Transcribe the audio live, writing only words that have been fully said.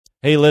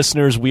Hey,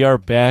 listeners, we are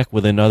back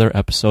with another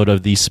episode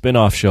of the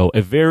Spinoff Show,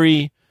 a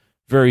very,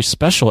 very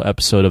special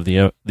episode of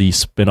the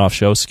Spinoff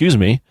Show. Excuse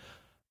me.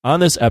 On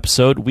this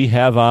episode, we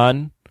have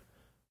on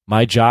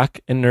my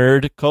jock and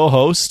nerd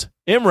co-host,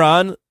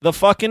 Imran, the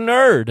fucking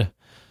nerd.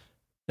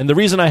 And the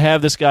reason I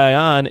have this guy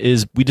on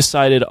is we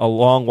decided a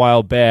long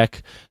while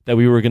back that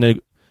we were going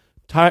to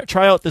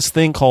try out this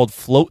thing called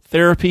float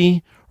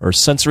therapy or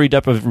sensory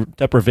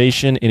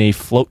deprivation in a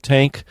float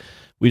tank.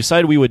 We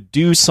decided we would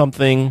do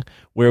something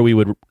where we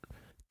would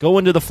go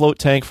into the float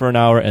tank for an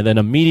hour and then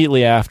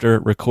immediately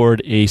after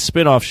record a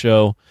spin-off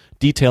show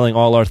detailing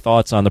all our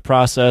thoughts on the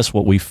process,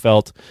 what we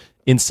felt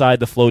inside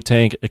the float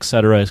tank,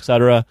 etc.,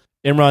 etc.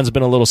 Imran's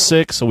been a little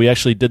sick, so we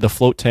actually did the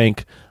float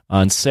tank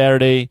on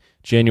Saturday,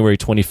 January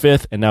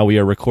 25th, and now we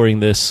are recording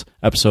this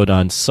episode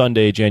on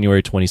Sunday,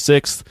 January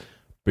 26th.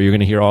 But you're going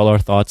to hear all our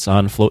thoughts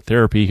on float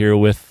therapy here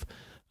with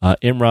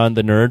Imran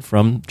the nerd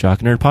from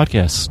Jock and Nerd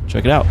Podcast.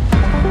 Check it out.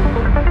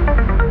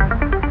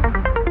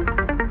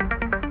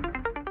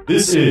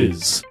 This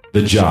is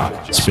the Jock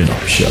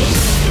Spinoff Show.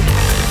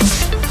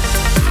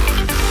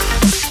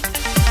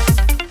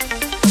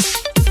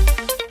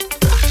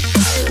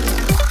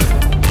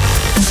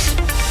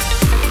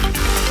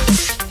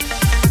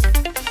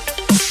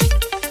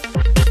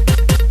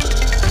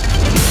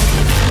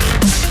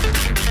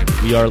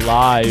 We are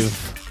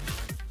live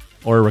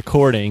or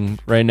recording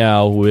right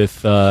now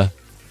with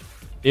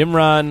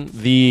Imran,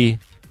 the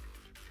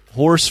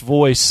hoarse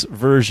voice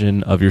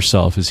version of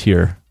yourself is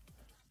here.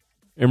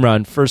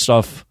 Imran, first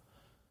off,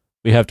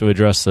 we have to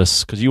address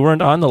this because you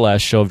weren't on the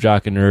last show of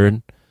Jock and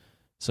Nerd,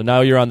 so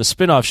now you're on the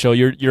spinoff show.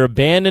 You're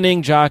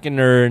abandoning Jock and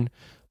Nerd,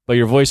 but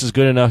your voice is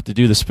good enough to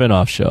do the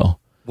spinoff show.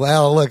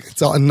 Well, look,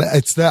 it's on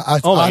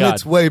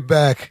its way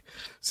back.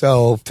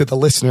 So to the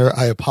listener,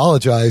 I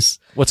apologize.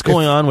 What's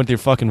going on with your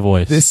fucking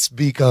voice? This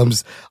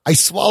becomes, I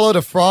swallowed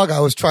a frog.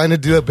 I was trying to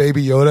do a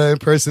Baby Yoda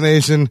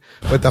impersonation,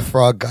 but the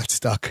frog got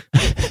stuck.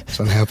 That's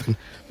what happened.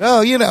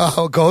 No, you know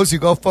how it goes. You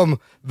go from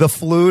the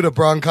flu to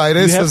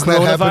bronchitis. You have Doesn't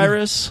that happen?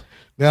 coronavirus?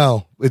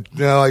 No,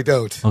 I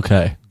don't.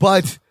 Okay.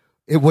 But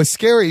it was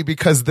scary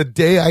because the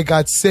day I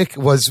got sick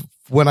was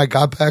when I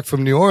got back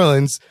from New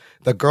Orleans.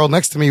 The girl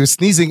next to me was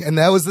sneezing, and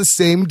that was the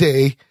same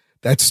day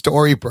that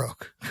story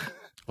broke.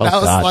 Oh, I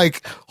was God.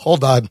 like,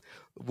 hold on,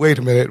 wait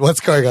a minute,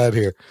 what's going on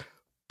here?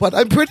 But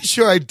I'm pretty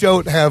sure I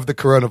don't have the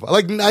coronavirus,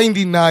 like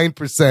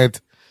 99%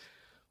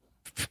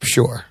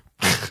 sure.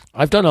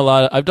 I've done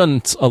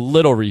a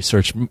little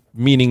research,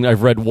 meaning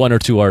I've read one or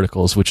two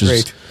articles, which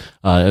is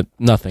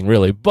nothing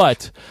really.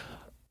 But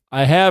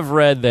I have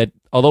read that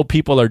although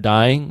people are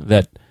dying,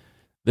 that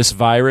this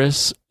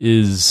virus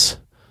is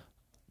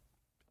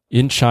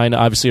in China,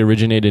 obviously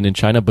originated in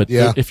China, but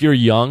if you're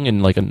young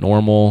and like a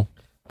normal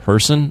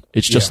person,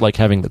 it's just like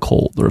having the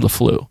cold or the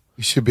flu.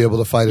 You should be able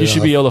to fight it. You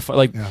should be able to fight.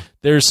 Like,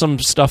 there's some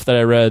stuff that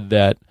I read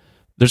that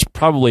there's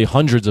probably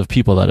hundreds of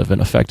people that have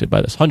been affected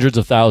by this, hundreds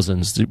of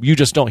thousands. You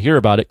just don't hear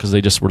about it because they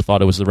just thought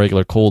it was the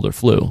regular cold or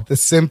flu. The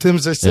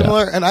symptoms are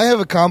similar, and I have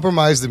a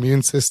compromised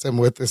immune system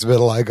with this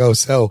vitiligo,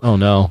 so oh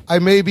no, I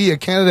may be a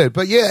candidate.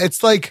 But yeah,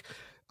 it's like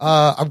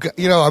I've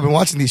been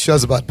watching these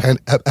shows about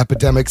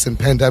epidemics and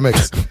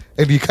pandemics,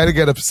 and you kind of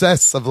get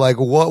obsessed of like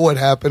what would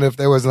happen if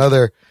there was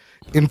another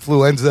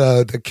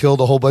influenza that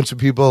killed a whole bunch of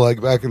people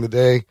like back in the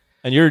day.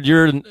 And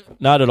you're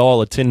not at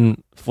all a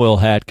tinfoil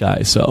hat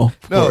guy, so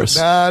of course.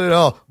 Not at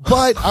all.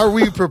 But are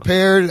we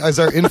prepared? Is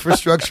our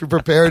infrastructure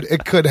prepared?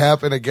 It could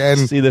happen again.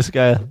 See this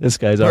guy? This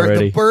guy's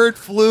already. The bird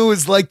flu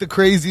is like the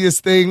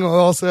craziest thing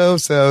also,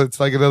 so it's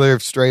like another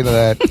strain of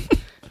that.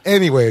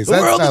 Anyways, the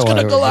world is going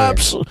to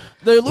collapse. Here.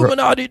 The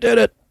Illuminati did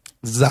it.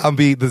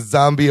 The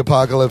zombie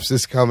apocalypse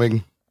is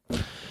coming.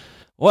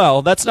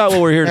 Well, that's not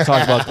what we're here to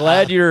talk about.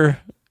 Glad you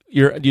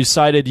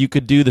decided you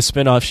could do the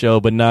spinoff show,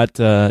 but not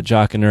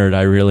Jock and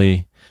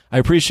Nerd. I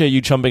appreciate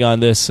you jumping on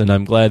this, and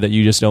I'm glad that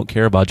you just don't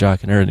care about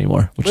Jock and Nerd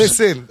anymore.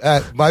 Listen,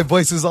 my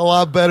voice is a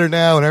lot better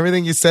now, and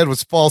everything you said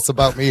was false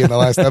about me in the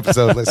last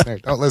episode, listener.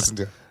 Don't listen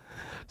to it.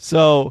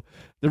 So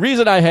the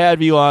reason I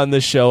had you on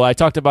this show, I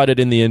talked about it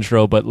in the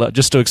intro, but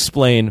just to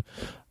explain,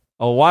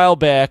 a while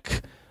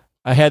back,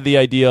 I had the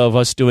idea of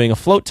us doing a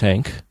float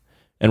tank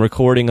and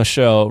recording a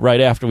show right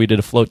after we did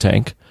a float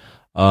tank.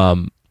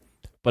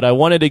 But I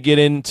wanted to get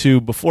into,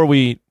 before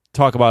we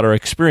talk about our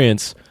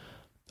experience,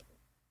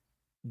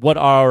 what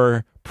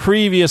our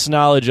previous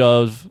knowledge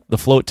of the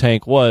float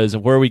tank was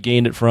and where we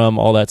gained it from,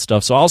 all that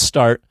stuff. So I'll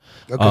start.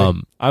 Okay.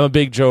 I'm a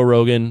big Joe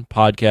Rogan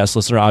podcast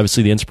listener,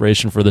 obviously the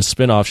inspiration for this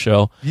spinoff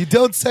show. You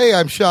don't say,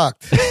 I'm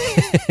shocked.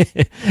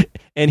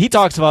 And he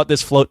talks about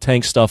this float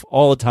tank stuff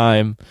all the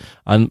time.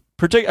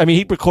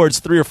 He records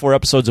 3 or 4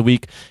 episodes a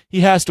week. He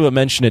has to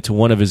mention it to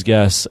one of his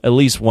guests at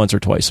least once or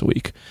twice a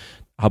week.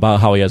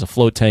 About how he has a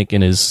float tank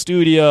in his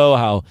studio,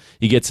 how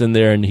he gets in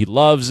there and he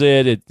loves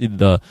it.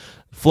 The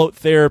float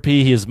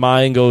therapy, his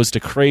mind goes to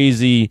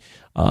crazy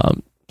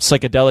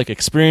psychedelic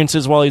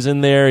experiences while he's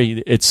in there.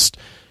 It's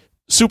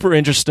super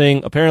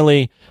interesting.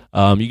 Apparently,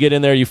 you get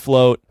in there, you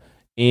float,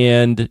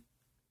 and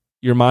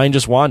your mind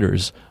just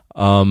wanders.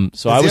 So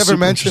Does I he was ever super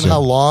mention interested. how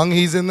long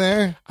he's in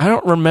there? I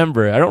don't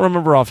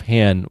remember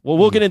offhand. Well,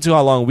 we'll get into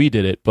how long we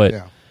did it, but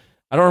Yeah.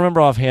 I don't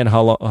remember offhand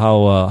how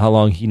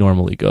long he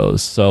normally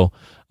goes. So,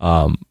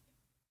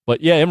 but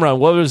yeah, Imran,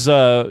 what was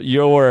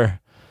your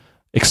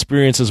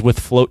experiences with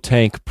float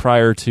tank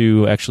prior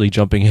to actually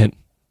jumping in?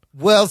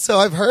 Well, so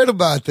I've heard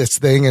about this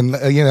thing, and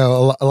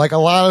like a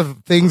lot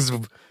of things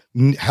of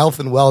health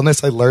and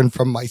wellness, I learned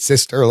from my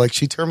sister. Like,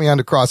 she turned me on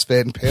to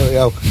CrossFit and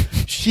paleo.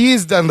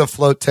 She's done the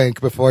float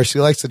tank before. She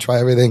likes to try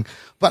everything.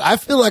 But I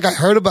feel like I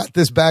heard about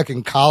this back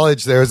in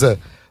college. There's a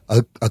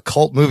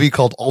cult movie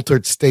called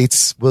Altered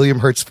States, William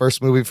Hurt's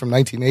first movie from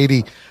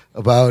 1980,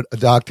 about a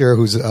doctor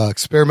who's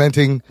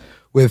experimenting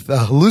with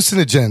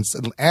hallucinogens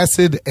and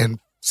acid and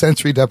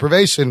sensory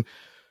deprivation,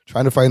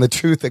 trying to find the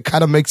truth that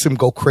kind of makes him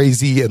go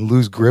crazy and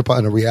lose grip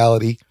on a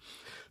reality.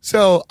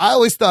 So I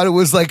always thought it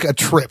was like a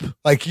trip,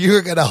 like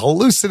you're going to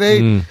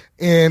hallucinate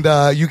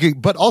and you can,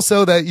 but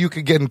also that you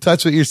could get in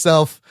touch with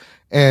yourself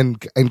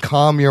and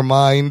calm your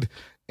mind.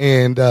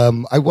 And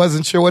I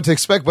wasn't sure what to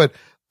expect, but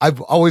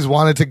I've always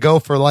wanted to go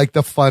for like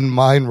the fun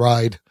mind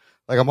ride.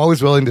 Like, I'm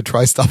always willing to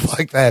try stuff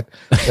like that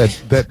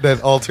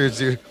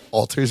alters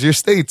your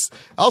states.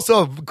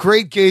 Also, a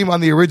great game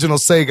on the original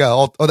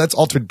Sega. Oh, that's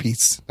Altered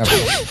Beasts.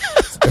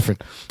 It's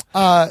different.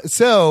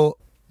 So,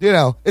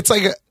 it's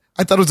like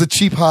I thought it was a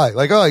cheap high.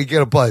 Like, oh, you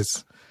get a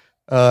buzz.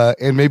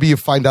 And maybe you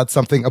find out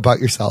something about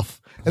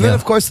yourself. And then,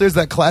 of course, there's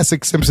that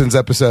classic Simpsons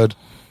episode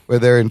where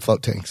they're in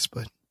float tanks.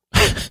 But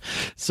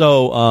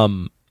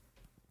so,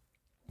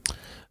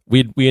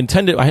 we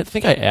intended. I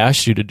think I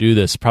asked you to do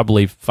this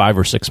probably 5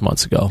 or 6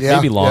 months ago,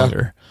 maybe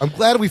longer. Yeah. I'm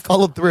glad we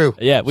followed through.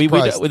 Yeah, we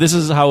this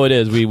is how it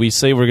is. We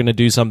say we're going to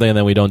do something and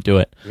then we don't do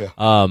it. Yeah.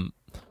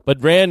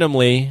 But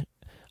randomly,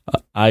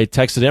 I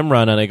texted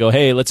Imran and I go,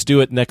 "Hey, let's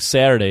do it next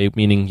Saturday,"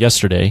 meaning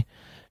yesterday.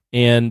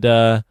 And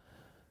Imran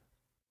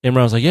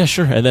was like, "Yeah,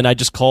 sure." And then I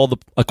just called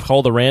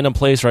a random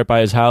place right by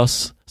his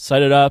house,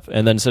 set it up,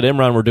 and then said,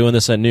 "Imran, we're doing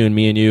this at noon,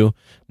 me and you.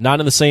 Not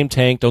in the same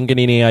tank. Don't get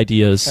any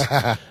ideas,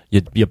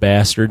 you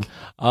bastard."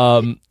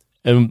 And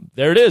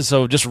there it is.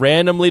 So just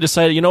randomly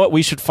decided, you know what,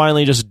 we should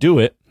finally just do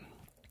it.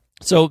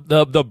 So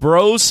the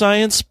bro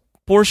science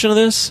portion of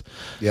this,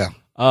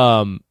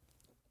 so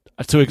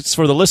it's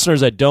for the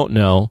listeners that don't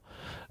know.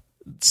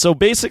 So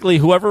basically,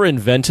 whoever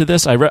invented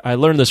this, I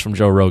learned this from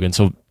Joe Rogan.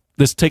 So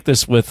take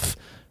this with,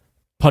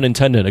 pun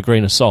intended, a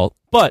grain of salt.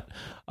 But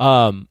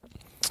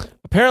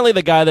apparently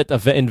the guy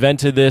that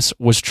invented this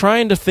was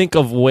trying to think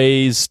of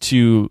ways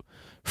to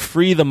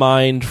free the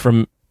mind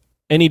from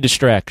any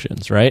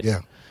distractions, right?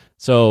 Yeah.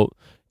 So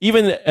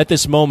even at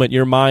this moment,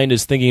 your mind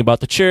is thinking about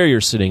the chair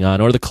you're sitting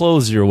on or the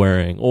clothes you're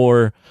wearing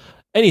or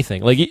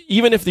anything. Like,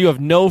 even if you have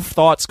no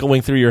thoughts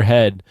going through your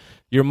head,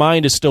 your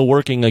mind is still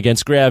working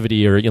against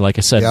gravity or, like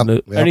I said,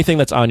 anything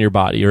that's on your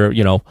body or,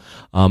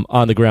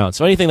 on the ground.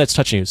 So anything that's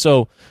touching you.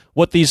 So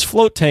what these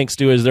float tanks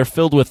do is they're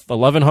filled with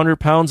 1,100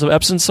 pounds of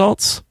Epsom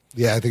salts.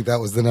 Yeah, I think that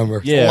was the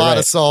number. Yeah, a lot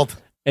of salt.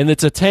 And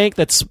it's a tank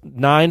that's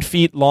 9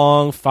 feet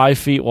long, 5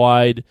 feet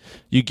wide.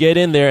 You get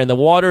in there, and the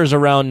water is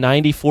around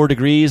 94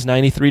 degrees,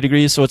 93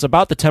 degrees. So it's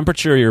about the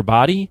temperature of your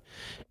body.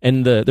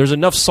 And there's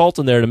enough salt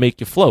in there to make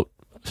you float,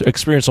 to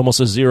experience almost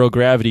a zero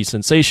gravity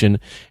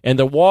sensation. And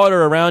the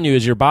water around you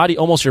is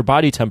almost your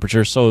body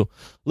temperature. So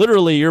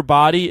literally, your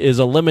body is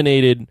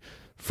eliminated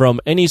from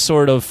any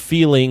sort of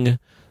feeling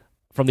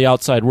from the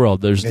outside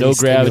world. There's no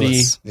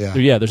gravity.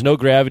 There's no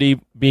gravity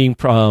being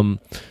put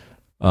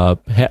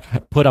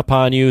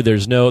upon you.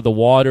 The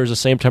water is the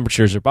same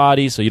temperature as your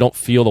body, so you don't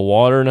feel the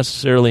water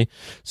necessarily.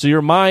 So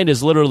your mind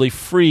is literally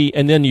free,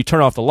 and then you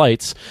turn off the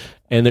lights,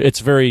 and it's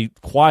very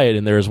quiet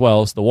in there as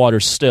well, so the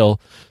water's still.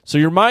 So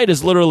your mind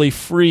is literally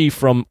free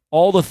from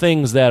all the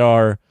things that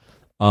are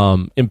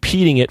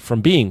impeding it from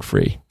being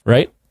free,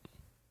 right?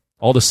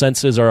 All the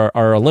senses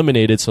are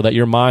eliminated so that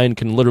your mind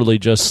can literally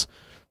just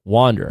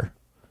wander.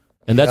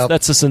 And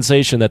that's the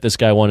sensation that this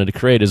guy wanted to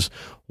create, is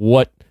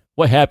what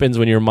happens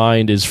when your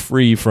mind is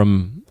free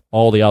from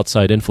all the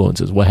outside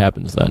influences. What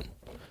happens then?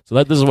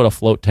 So this is what a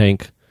float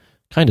tank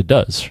kind of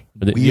does.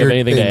 Do you have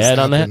anything to add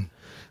on that?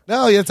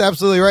 No, that's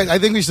absolutely right. I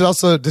think we should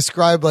also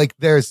describe, like,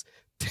 there's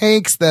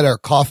tanks that are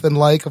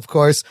coffin-like, of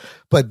course,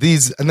 but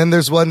and then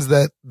there's ones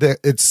that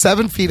it's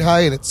 7 feet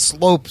high and it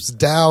slopes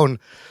down.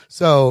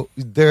 So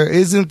there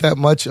isn't that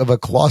much of a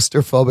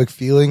claustrophobic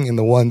feeling in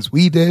the ones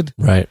we did.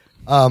 Right.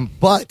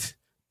 But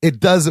it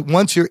doesn't,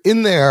 once you're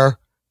in there,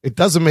 it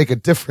doesn't make a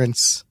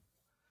difference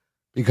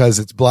because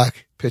it's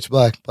black, pitch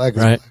black. Black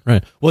is black.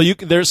 Right. Well,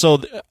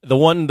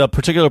 the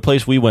particular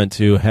place we went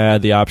to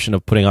had the option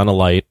of putting on a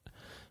light.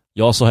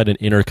 You also had an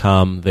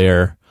intercom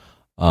there,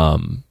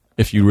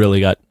 if you really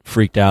got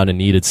freaked out and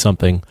needed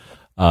something.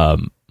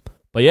 But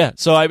yeah,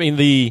 so I mean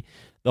the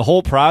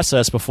whole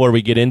process before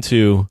we get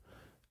into,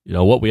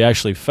 what we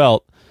actually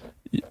felt.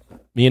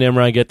 Me and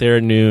Imran get there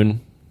at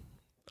noon.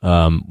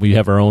 We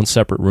have our own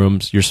separate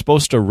rooms. You're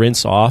supposed to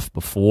rinse off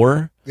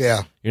before.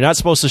 Yeah. You're not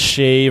supposed to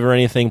shave or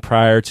anything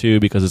prior to,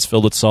 because it's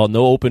filled with salt.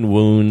 No open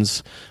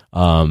wounds.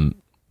 Try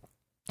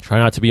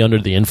not to be under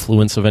the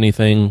influence of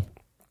anything.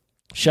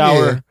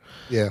 Shower.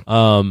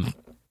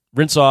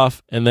 rinse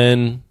off, and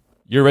then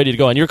you're ready to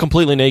go, and you're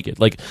completely naked.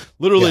 Like,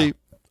 literally,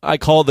 I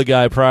called the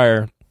guy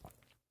prior.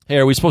 Hey,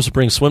 are we supposed to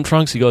bring swim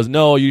trunks? He goes,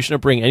 no, you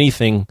shouldn't bring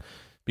anything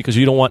because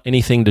you don't want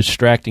anything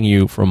distracting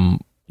you from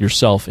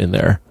yourself in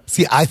there.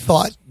 See, I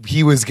thought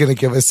he was going to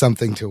give us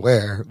something to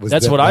wear.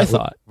 That's what I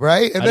thought.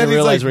 Right? And I didn't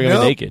realize we were going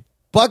to be naked.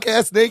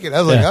 Buck-ass naked.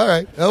 I was like, all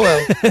right. Oh,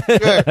 well.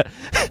 Sure.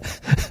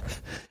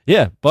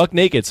 Yeah, buck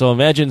naked. So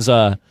imagine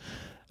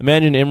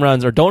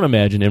Imran's, or don't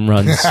imagine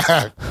Imran's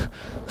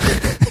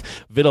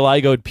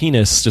vitiligoed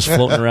penis just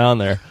floating around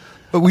there.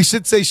 But we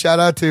should say shout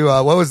out to,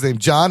 what was his name?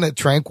 John at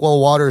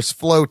Tranquil Waters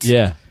Float.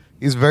 Yeah.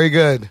 He's very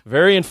good.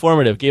 Very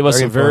informative. Gave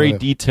us a very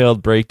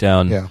detailed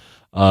breakdown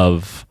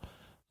of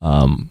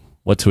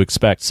what to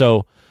expect.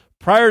 So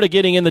prior to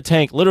getting in the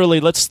tank, literally,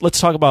 let's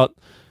talk about,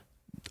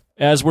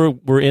 as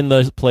we're in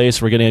the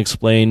place, we're getting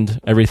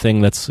explained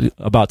everything that's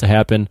about to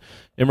happen.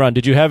 Imran,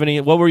 did you have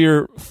what were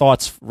your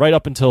thoughts right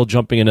up until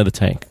jumping into the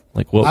tank?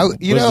 Like, was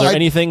there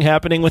anything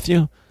happening with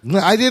you?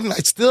 I didn't.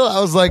 I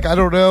was like, I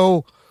don't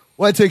know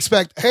what to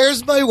expect.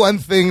 Here's my one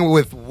thing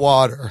with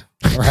water,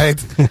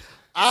 right?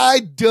 I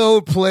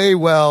don't play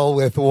well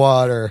with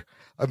water.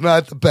 I'm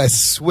not the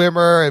best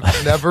swimmer.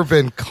 I've never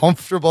been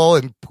comfortable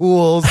in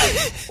pools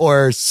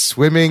or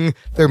swimming.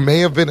 There may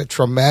have been a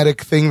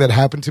traumatic thing that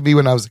happened to me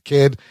when I was a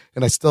kid,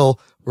 and I still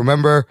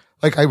remember.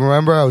 Like, I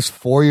remember I was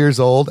 4 years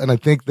old, and I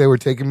think they were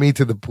taking me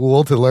to the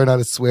pool to learn how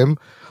to swim.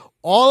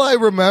 All I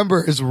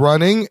remember is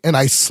running, and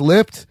I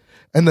slipped,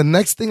 and the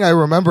next thing I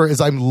remember is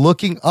I'm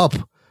looking up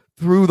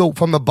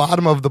from the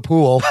bottom of the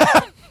pool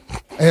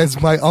as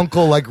my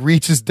uncle like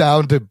reaches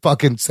down to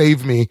fucking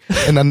save me,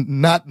 and I'm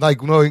not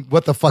like knowing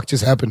what the fuck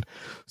just happened.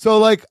 So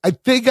like, I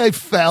think I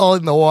fell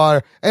in the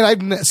water,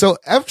 and so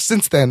ever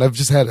since then I've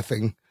just had a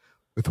thing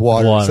with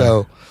water.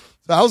 So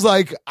I was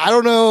like, I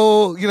don't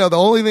know, the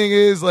only thing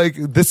is like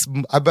this,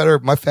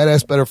 my fat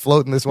ass better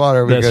float in this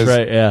water because that's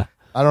right. Yeah.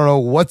 I don't know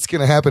what's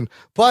going to happen.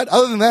 But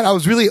other than that, I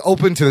was really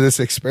open to this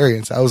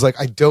experience. I was like,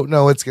 I don't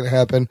know what's going to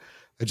happen.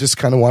 I just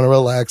kind of want to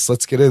relax.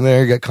 Let's get in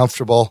there, get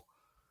comfortable.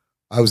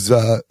 I was,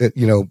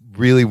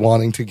 really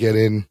wanting to get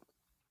in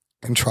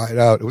and try it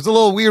out. It was a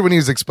little weird when he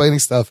was explaining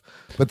stuff,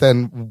 but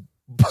then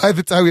by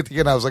the time we get to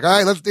get in, I was like, all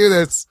right, let's do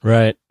this.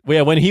 Right. Well,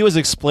 yeah, when he was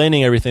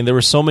explaining everything, there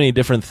were so many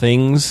different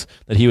things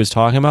that he was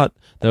talking about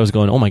that I was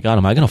going, oh my God,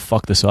 am I going to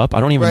fuck this up? I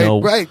don't even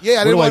know. Right.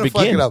 Yeah, I didn't want to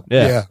fuck it up.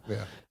 Yeah.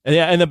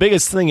 And the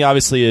biggest thing,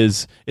 obviously,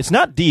 is it's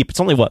not deep.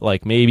 It's only,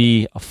 like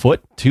maybe a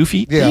foot, 2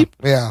 feet deep?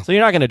 Yeah. So you're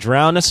not going to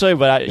drown necessarily,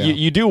 but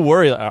you do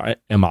worry,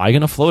 am I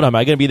going to float? Am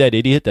I going to be that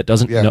idiot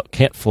that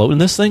can't float in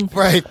this thing?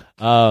 Right.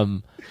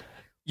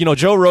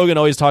 Joe Rogan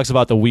always talks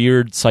about the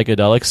weird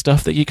psychedelic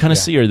stuff that you kind of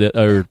see,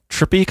 or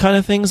trippy kind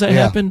of things that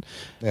happen.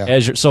 Yeah.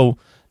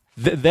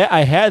 That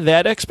I had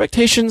that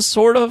expectation,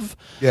 sort of.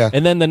 Yeah.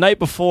 And then the night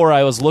before,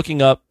 I was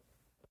looking up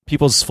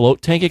people's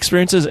float tank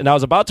experiences, and I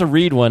was about to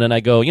read one, and I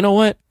go, you know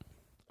what?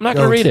 I'm not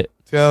going to read it.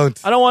 Don't.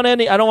 I don't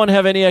want to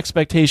have any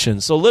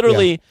expectations. So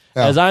literally,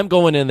 as I'm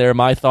going in there,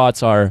 my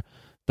thoughts are,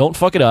 don't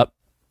fuck it up.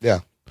 Yeah.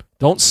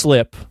 Don't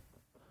slip.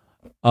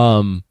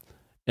 And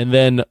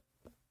then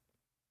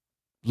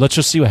let's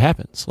just see what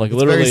happens. Like, it's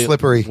literally, very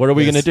slippery. What are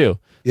we going to do?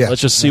 Yeah.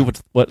 Let's just see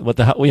what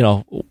the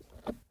hell,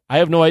 I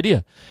have no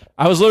idea.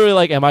 I was literally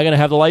like, am I going to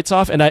have the lights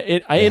off? And I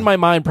in my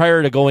mind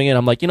prior to going in,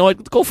 I'm like, you know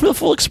what? Go for the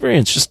full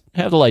experience. Just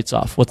have the lights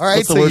off. What's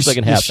the worst that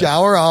can happen? You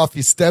shower off.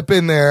 You step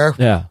in there.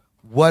 Yeah.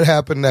 What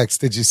happened next?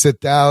 Did you sit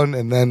down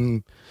and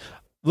then?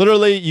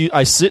 Literally,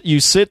 you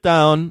sit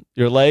down,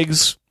 your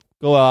legs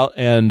go out,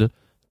 and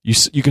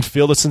you can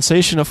feel the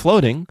sensation of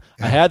floating.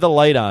 Yeah. I had the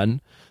light on.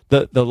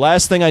 The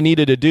last thing I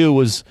needed to do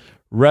was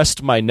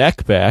rest my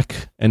neck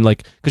back, and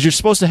because you're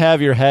supposed to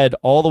have your head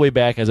all the way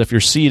back as if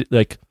you're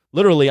seated,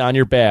 literally on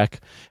your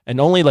back,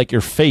 and only your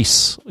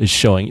face is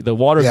showing. The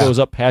water goes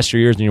up past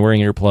your ears, and you're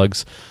wearing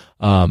earplugs.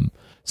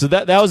 So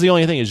that was the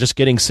only thing, is just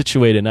getting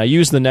situated. And I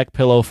used the neck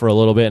pillow for a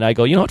little bit, and I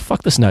go, you know what?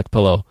 Fuck this neck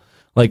pillow.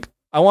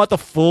 I want the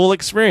full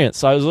experience.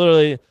 So I was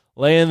literally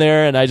laying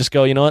there, and I just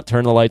go, you know what?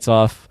 Turn the lights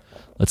off.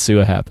 Let's see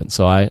what happens.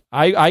 So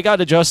I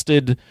got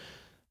adjusted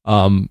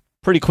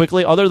pretty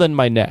quickly, other than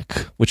my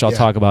neck, which I'll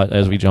talk about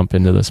as we jump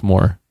into this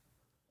more.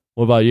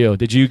 What about you?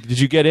 Did you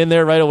get in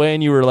there right away,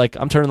 and you were like,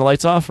 I'm turning the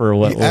lights off, or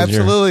what?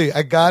 Absolutely.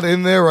 I got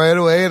in there right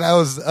away, and I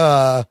was.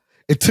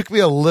 It took me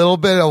a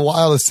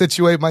while to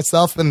situate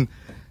myself, and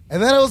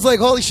then I was like,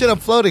 holy shit, I'm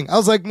floating. I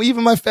was like,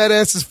 even my fat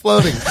ass is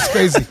floating. It's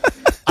crazy.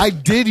 I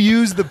did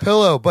use the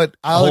pillow, but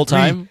I'll the whole agree.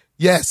 Time?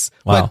 Yes.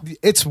 Wow. But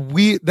it's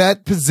weird.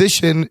 That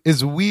position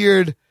is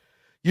weird.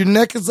 Your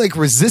neck is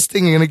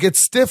resisting, and it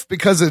gets stiff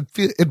because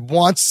it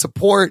wants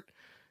support,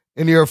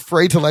 and you're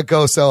afraid to let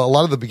go. So a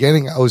lot of the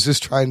beginning, I was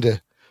just trying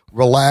to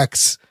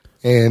relax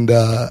and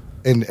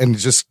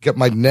just get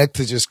my neck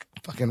to just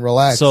fucking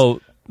relax.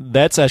 So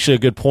that's actually a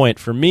good point.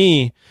 For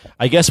me,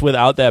 I guess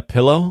without that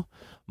pillow,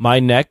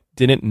 my neck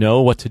didn't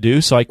know what to do.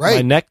 So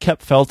my neck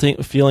kept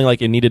feeling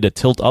like it needed to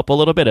tilt up a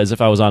little bit, as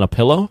if I was on a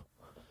pillow.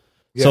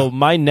 Yeah. So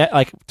my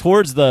neck,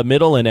 towards the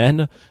middle and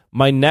end,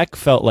 my neck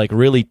felt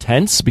really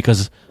tense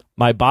because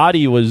my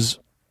body was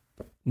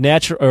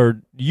natural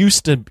or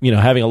used to,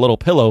 having a little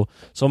pillow.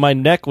 So my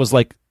neck was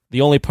like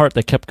the only part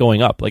that kept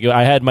going up. Like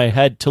I had my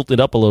head tilted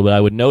up a little bit.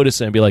 I would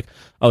notice it and be like,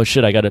 oh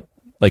shit, I got to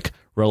like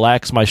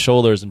relax my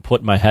shoulders and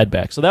put my head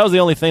back. So that was the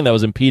only thing that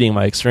was impeding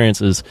my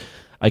experiences.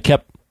 I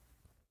kept,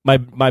 my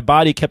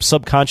body kept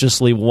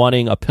subconsciously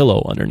wanting a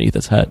pillow underneath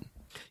its head.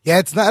 Yeah,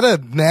 it's not a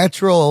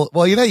natural.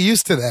 Well, you're not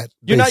used to that.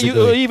 You're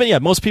basically.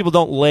 not most people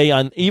don't lay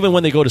on, even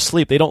when they go to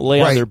sleep, they don't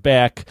lay on their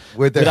back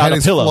with their without head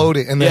a pillow.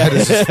 Floating, and their head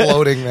is just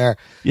floating there.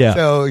 Yeah.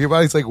 So your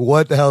body's like,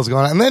 what the hell's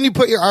going on? And then you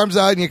put your arms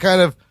out and you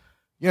kind of,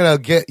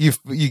 get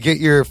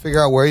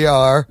figure out where you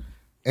are,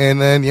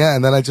 and then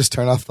I just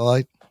turn off the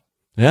light.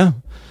 Yeah.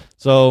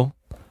 So,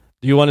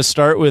 do you want to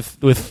start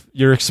with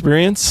your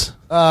experience?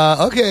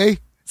 Okay.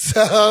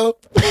 So,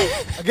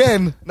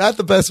 again, not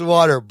the best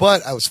water,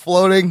 but I was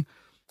floating.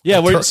 Yeah.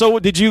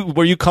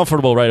 Were you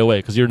comfortable right away?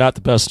 Because you're not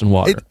the best in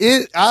water.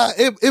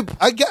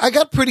 I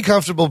got pretty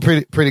comfortable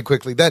pretty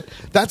quickly.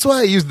 That's why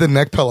I used the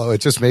neck pillow.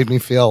 It just made me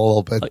feel a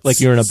little bit like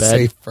you're in a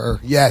bed. Safer.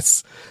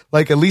 Yes.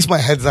 Like at least my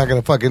head's not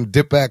going to fucking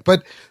dip back.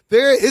 But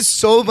there is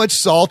so much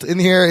salt in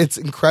here. It's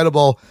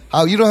incredible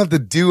how you don't have to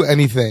do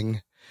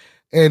anything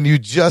and you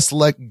just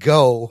let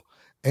go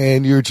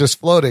and you're just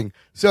floating.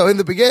 So in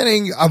the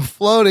beginning, I'm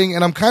floating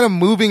and I'm kind of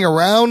moving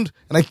around,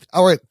 and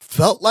it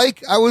felt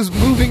like I was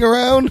moving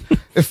around.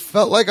 It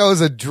felt like I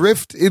was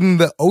adrift in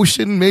the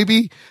ocean,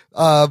 maybe.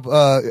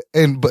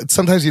 But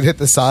sometimes you'd hit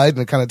the side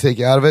and it kind of take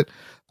you out of it.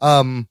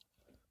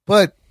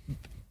 But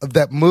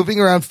that moving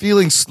around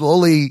feeling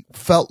slowly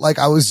felt like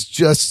I was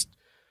just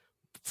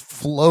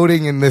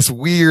floating in this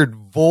weird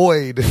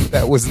void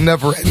that was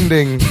never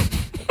ending.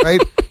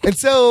 Right. And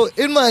so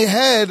in my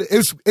head,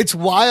 it's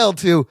wild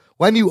too.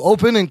 When you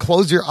open and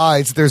close your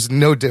eyes, there's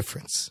no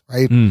difference.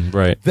 Right.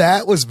 Right.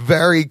 That was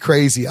very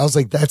crazy. I was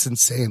like, that's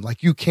insane.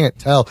 Like you can't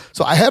tell.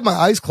 So I had my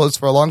eyes closed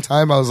for a long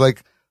time. I was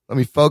like, let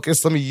me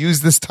focus. Let me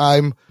use this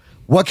time.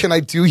 What can I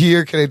do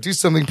here? Can I do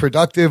something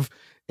productive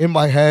in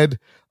my head?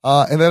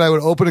 And then I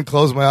would open and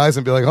close my eyes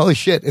and be like, holy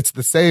shit, it's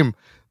the same.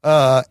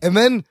 And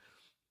then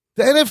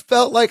it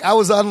felt like I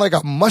was on like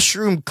a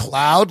mushroom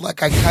cloud.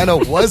 Like I kind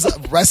of was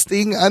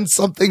resting on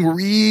something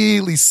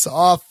really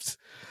soft.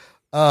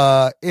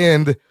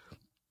 And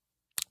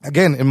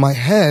again, in my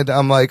head,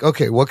 I'm like,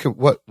 okay, what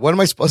am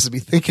I supposed to be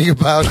thinking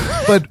about?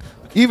 But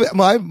even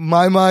my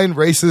mind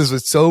races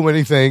with so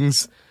many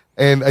things,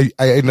 and I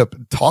end up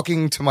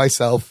talking to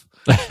myself.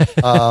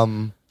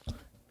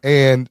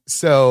 And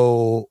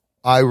so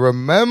I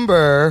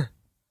remember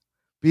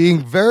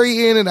being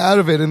very in and out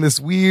of it in this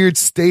weird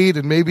state,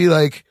 and maybe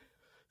like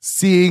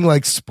seeing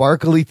like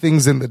sparkly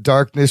things in the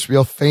darkness,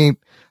 real faint.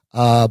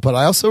 But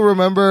I also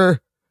remember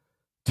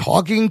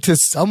talking to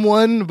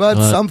someone about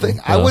something.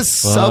 I was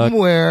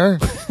somewhere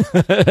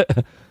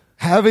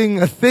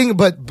having a thing,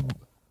 but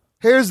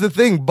here's the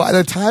thing. By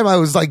the time I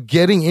was like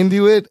getting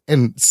into it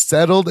and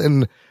settled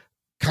and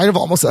kind of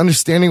almost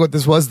understanding what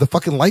this was, the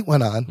fucking light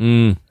went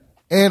on.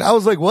 And I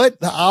was like, what?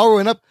 The hour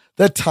went up.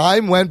 The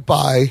time went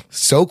by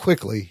so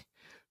quickly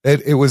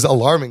that it was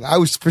alarming. I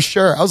was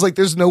like,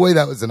 there's no way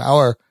that was an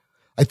hour.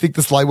 I think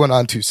this light went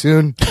on too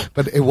soon,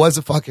 but it was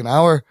a fucking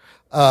hour.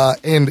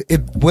 And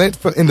it went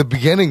from in the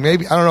beginning,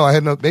 maybe, I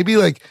don't know, maybe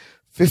like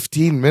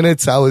 15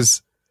 minutes. I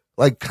was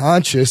like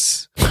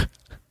conscious,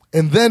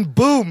 and then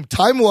boom,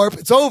 time warp.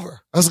 It's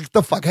over. I was like, what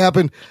the fuck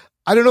happened?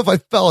 I don't know if I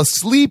fell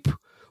asleep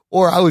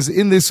or I was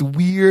in this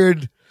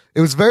weird,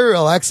 it was very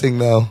relaxing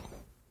though.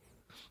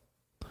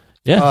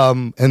 Yeah.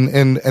 And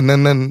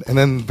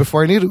then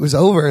before I knew it, it was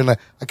over, and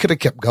I could have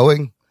kept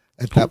going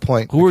at that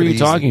point. Who were you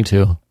talking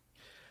to?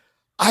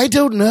 I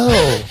don't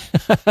know.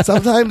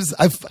 Sometimes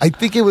I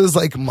think it was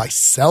like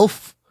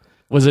myself.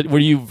 Were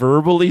you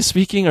verbally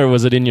speaking, or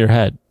was it in your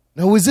head?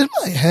 No, it was in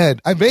my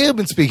head. I may have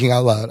been speaking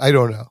out loud. I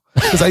don't know.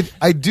 Because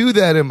I do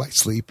that in my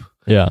sleep.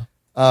 Yeah.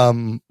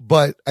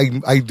 But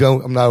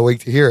I'm not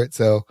awake to hear it.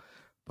 So,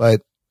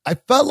 but I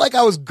felt like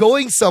I was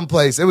going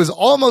someplace. It was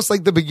almost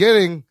like the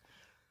beginning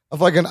of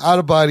like an out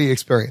of body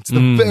experience,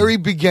 the very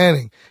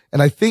beginning.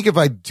 And I think if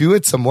I do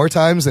it some more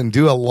times and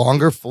do a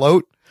longer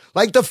float,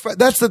 like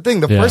that's the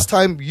thing. The first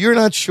time you're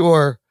not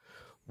sure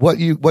what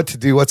to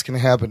do, what's going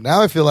to happen.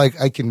 Now I feel like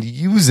I can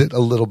use it a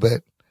little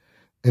bit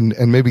and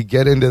maybe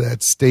get into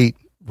that state.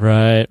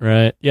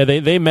 Right. Yeah.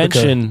 They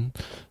mention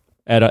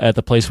at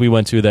the place we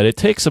went to that it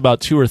takes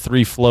about 2 or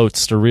 3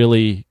 floats to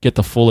really get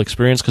the full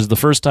experience. Cause the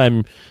first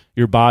time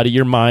your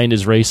mind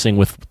is racing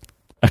with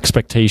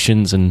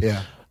expectations and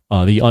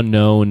the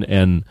unknown.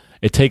 And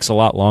it takes a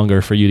lot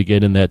longer for you to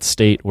get in that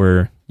state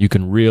where you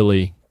can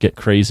really get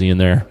crazy in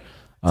there.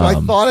 So I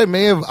thought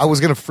I was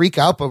going to freak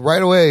out, but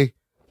right away,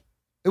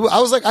 I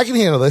was like, I can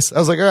handle this. I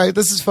was like, all right,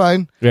 this is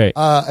fine. Right.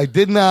 I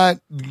did not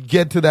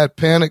get to that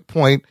panic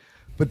point,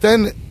 but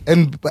then,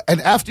 and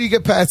after you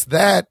get past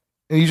that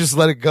and you just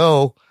let it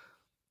go,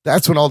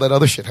 that's when all that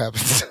other shit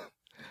happens.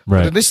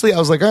 Right. But initially I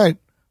was like, all right,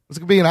 it's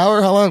going to be an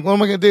hour. How long? What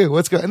am I going to do?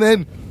 And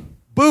then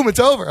boom, it's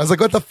over. I was like,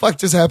 what the fuck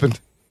just happened?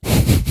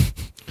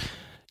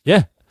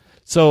 Yeah.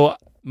 So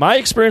my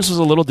experience was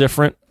a little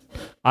different.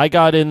 I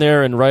got in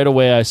there and right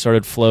away I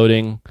started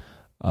floating.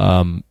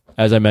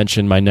 As I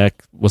mentioned, my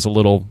neck was a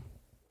little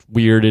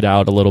weirded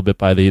out a little bit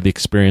by the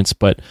experience,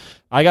 but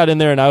I got in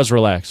there and I was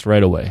relaxed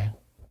right away.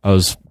 I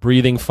was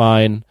breathing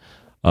fine.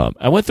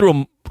 I went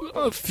through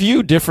a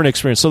few different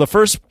experiences. So the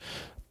first,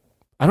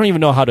 I don't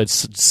even know how to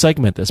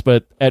segment this,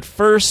 but at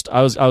first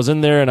I was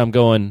in there and I'm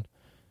going,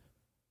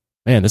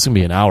 man, this is going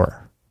to be an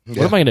hour. What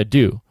am I going to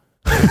do?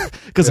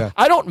 Because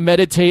I don't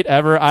meditate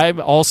ever. I'm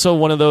also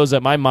one of those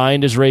that my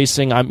mind is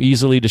racing. I'm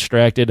easily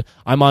distracted.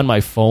 I'm on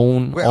my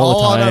phone We're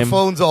all the time. on our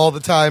phones all the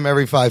time,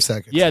 every 5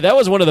 seconds. Yeah, that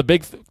was one of the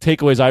big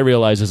takeaways I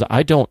realized is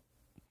I don't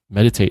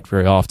meditate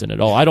very often at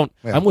all. I don't.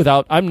 Yeah.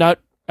 I'm not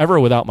ever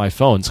without my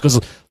phones, because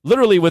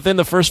literally within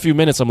the first few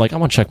minutes, I'm like, I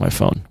want to check my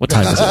phone. What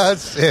time is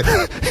it?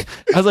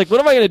 I was like, what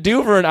am I going to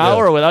do for an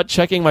hour without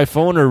checking my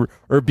phone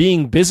or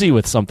being busy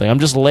with something? I'm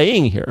just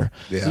laying here.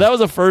 Yeah. So that was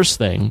the first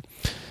thing.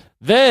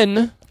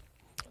 Then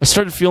I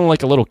started feeling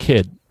like a little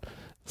kid.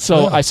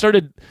 So I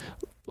started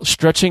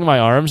stretching my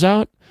arms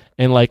out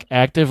and like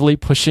actively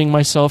pushing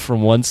myself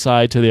from one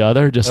side to the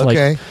other, just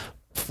like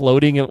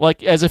floating,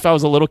 like as if I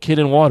was a little kid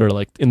in water,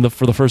 like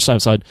for the first time.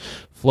 So I'd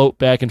float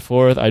back and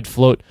forth. I'd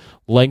float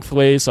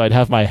lengthways, so I'd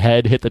have my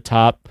head hit the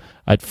top.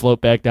 I'd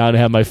float back down and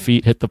have my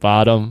feet hit the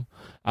bottom.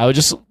 I was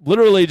just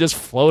literally just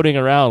floating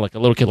around like a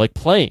little kid, like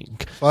playing.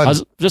 Fun. I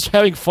was just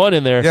having fun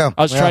in there. Yeah,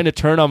 I was trying to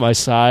turn on my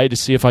side to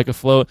see if I could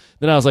float.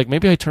 Then I was like,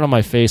 maybe I turn on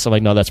my face. I'm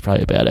like, no, that's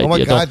probably a bad idea. Oh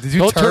my God, did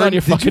you turn on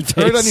your fucking face?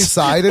 Turn on your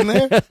side in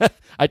there?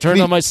 I turned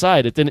on my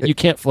side. It didn't. You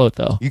can't float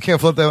though. You can't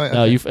float that way.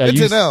 No, good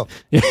to know.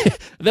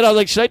 Then I was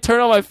like, should I turn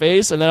on my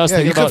face? And then I was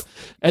thinking about.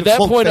 At that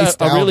point, a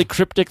really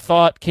cryptic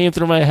thought came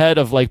through my head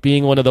of like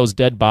being one of those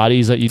dead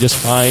bodies that you just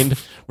find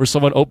where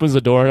someone opens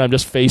the door and I'm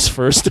just face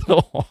first in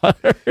the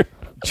water.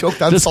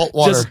 Choked on salt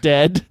water. Just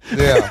dead.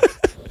 Yeah.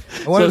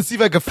 I wanted to see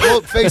if I could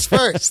float face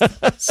first.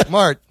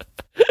 Smart.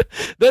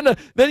 Then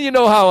you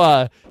know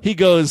how he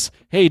goes,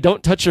 hey,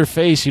 don't touch your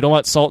face. You don't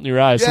want salt in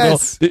your eyes.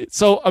 Yes.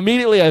 So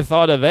immediately I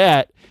thought of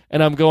that,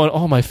 and I'm going,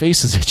 oh, my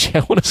face is itchy. I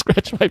want to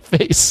scratch my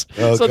face.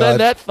 Oh, so God. Then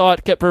that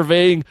thought kept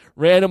pervading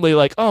randomly,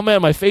 like, oh,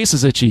 man, my face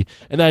is itchy.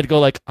 And then I'd go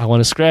like, I want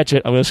to scratch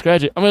it. I'm going to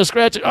scratch it. I'm going to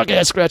scratch it. Okay,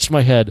 I scratched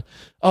my head.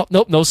 Oh,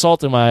 nope, no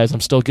salt in my eyes.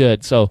 I'm still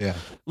good. So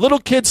little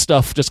kid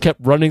stuff just kept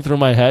running through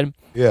my head.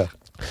 Yeah.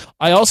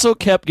 I also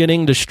kept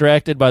getting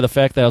distracted by the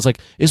fact that I was like,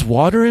 is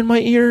water in my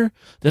ear?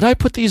 Did I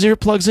put these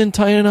earplugs in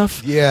tight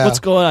enough? Yeah. What's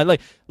going on?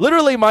 Like,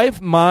 literally my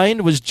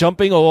mind was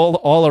jumping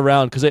all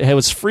around because it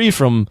was free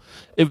from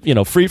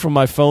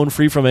my phone,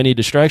 free from any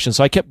distraction.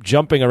 So I kept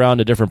jumping around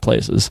to different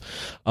places.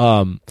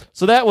 So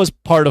that was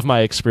part of my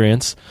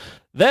experience.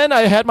 Then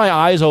I had my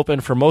eyes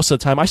open for most of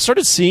the time. I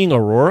started seeing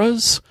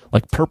auroras,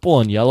 like purple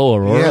and yellow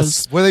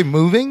auroras. Yes. Were they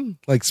moving?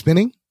 Like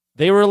spinning?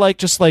 They were like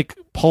just like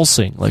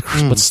pulsing, like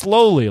but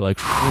slowly, like.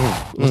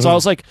 So I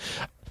was like,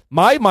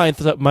 my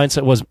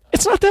mindset was,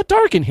 it's not that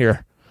dark in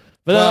here.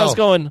 But then I was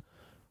going,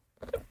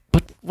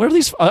 but where are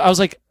these? I was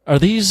like, are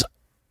these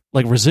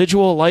like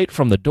residual light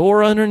from the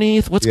door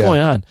underneath? What's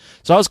going on?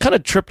 So I was kind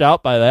of tripped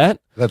out by that.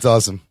 That's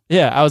awesome.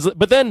 Yeah, I was.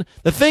 But then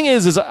the thing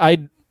is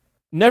I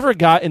never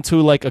got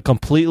into like a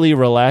completely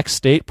relaxed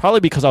state,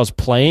 probably because I was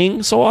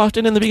playing so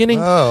often in the beginning.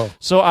 Oh.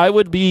 So I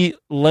would be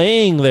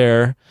laying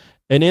there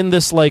and in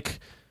this like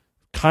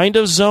kind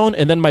of zone,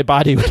 and then my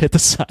body would hit the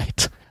side.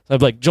 So I'd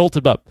be like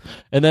jolted up,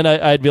 and then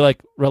I'd be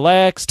like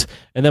relaxed,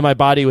 and then my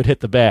body would hit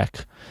the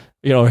back.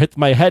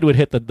 My head would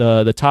hit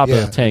the top of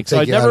the tank. So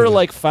I never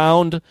like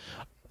found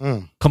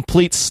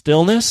complete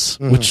stillness,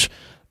 which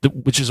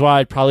is why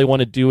I'd probably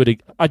want to do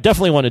it. I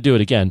definitely want to do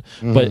it again,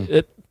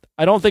 but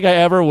I don't think I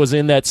ever was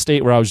in that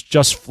state where I was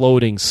just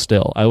floating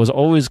still. I was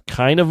always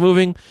kind of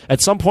moving.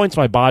 At some points,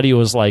 my body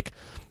was like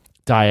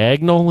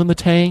diagonal in the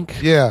tank.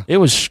 Yeah. It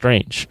was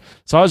strange.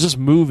 So I was just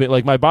moving,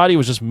 like my body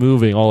was just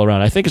moving all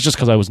around. I think it's just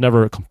because I was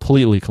never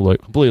completely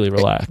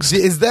relaxed.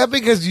 Is that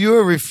because you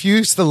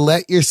refuse to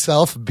let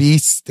yourself be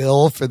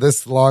still for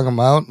this long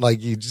amount?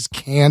 Like you just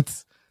can't?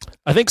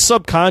 I think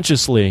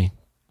subconsciously,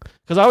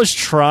 because I was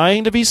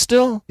trying to be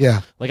still.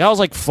 Yeah. Like I was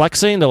like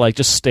flexing to like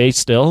just stay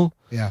still.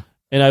 Yeah.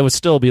 And I would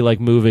still be like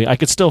moving. I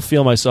could still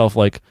feel myself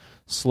like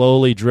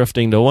slowly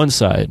drifting to one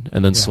side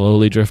and then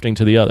slowly drifting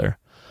to the other.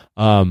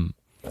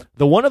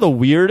 One of the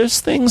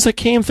weirdest things that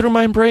came through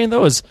my brain,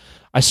 though, is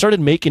I started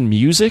making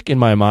music in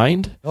my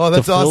mind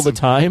to fill the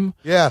time.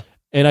 Yeah.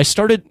 And I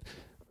started,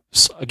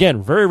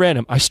 again, very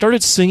random, I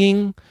started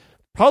singing,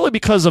 probably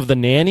because of The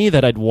Nanny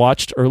that I'd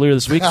watched earlier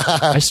this week.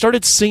 I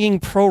started singing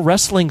pro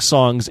wrestling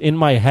songs in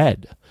my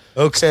head.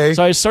 Okay.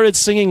 So I started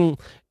singing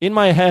in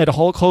my head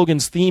Hulk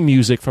Hogan's theme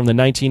music from the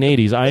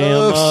 1980s. I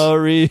am a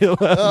real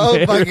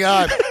Oh, my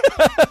God.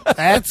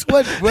 That's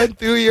what went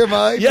through your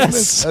mind?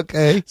 Yes.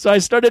 Okay. So I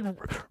started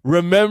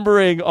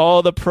remembering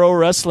all the pro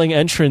wrestling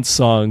entrance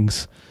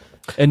songs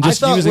and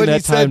just using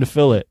that time to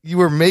fill it. You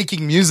were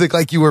making music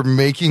like you were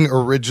making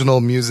original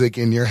music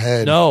in your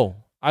head. No.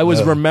 I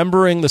was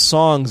remembering the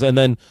songs and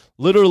then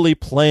literally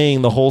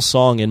playing the whole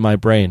song in my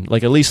brain.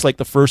 Like at least like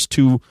the first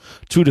two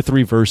to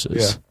three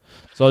verses. Yeah.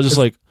 So I was just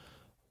like,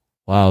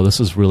 wow, this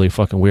is really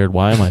fucking weird.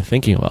 Why am I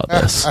thinking about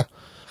this?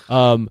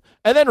 And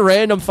then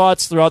random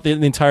thoughts throughout the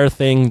entire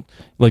thing,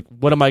 like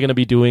what am I going to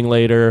be doing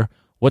later?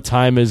 What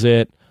time is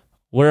it?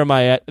 Where am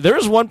I at? There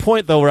was one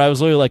point though where I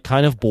was literally like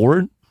kind of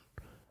bored.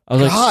 I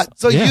was God, like,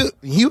 so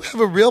you have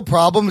a real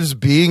problem just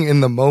being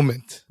in the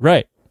moment,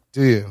 right?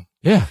 Do you?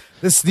 Yeah.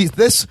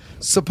 This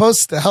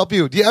supposed to help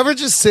you. Do you ever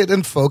just sit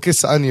and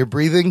focus on your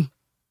breathing?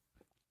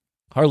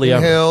 Hardly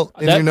Inhale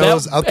ever. in your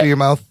nose, out through your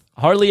mouth.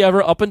 Hardly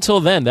ever up until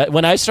then. That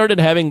when I started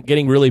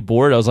getting really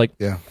bored, I was like,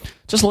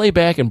 just lay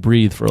back and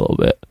breathe for a little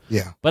bit.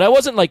 Yeah. But I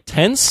wasn't like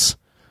tense.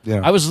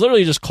 Yeah. I was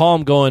literally just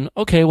calm, going,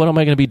 okay, what am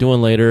I going to be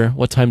doing later?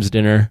 What time's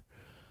dinner?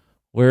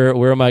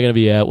 Where am I going to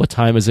be at? What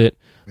time is it?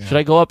 Yeah. Should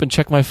I go up and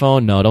check my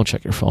phone? No, don't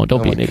check your phone.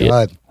 Don't be an idiot.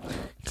 God.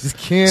 Just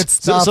can't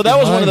stop. So that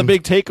was one of the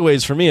big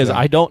takeaways for me is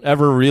I don't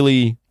ever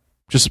really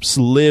just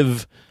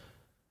live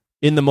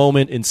in the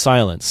moment in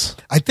silence.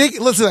 I think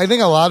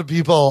a lot of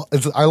people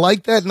are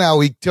like that now.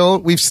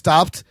 We've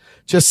stopped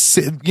just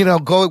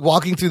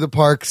walking through the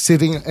park,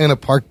 sitting in a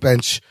park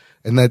bench,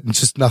 and that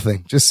just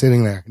nothing, just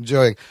sitting there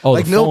enjoying. Oh,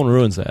 like the phone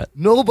ruins that.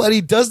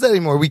 Nobody does that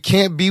anymore. We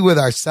can't be with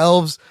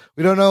ourselves.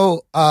 We don't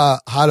know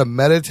how to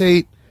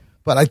meditate.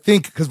 But I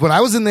think because when I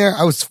was in there,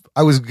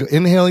 I was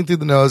inhaling through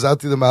the nose,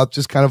 out through the mouth,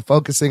 just kind of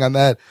focusing on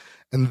that,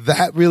 and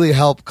that really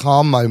helped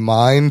calm my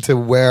mind to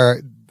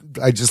where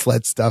I just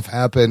let stuff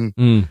happen.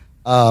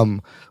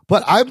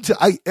 But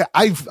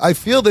I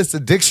feel this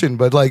addiction,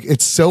 but like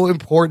it's so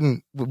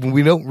important when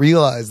we don't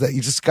realize that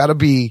you just got to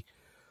be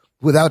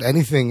without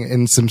anything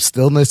in some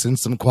stillness and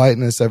some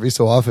quietness every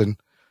so often,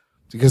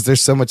 because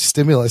there's so much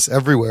stimulus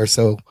everywhere.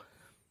 So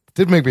it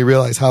did make me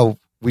realize how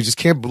we just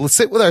can't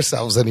sit with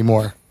ourselves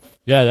anymore.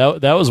 Yeah,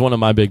 that was one of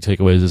my big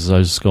takeaways. Is I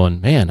was just going,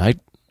 man,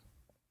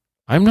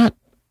 I'm not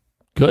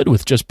good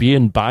with just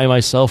being by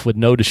myself with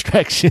no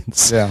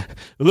distractions. Yeah,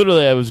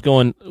 literally, I was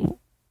going,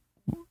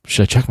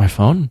 should I check my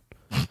phone?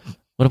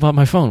 What about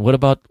my phone? What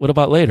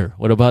about later?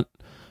 What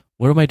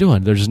am I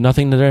doing? There's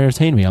nothing to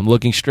entertain me. I'm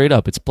looking straight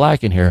up. It's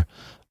black in here.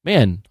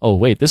 Man, oh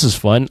wait, this is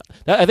fun.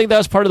 I think that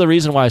was part of the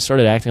reason why I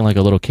started acting like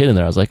a little kid in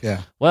there. I was like,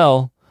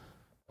 well,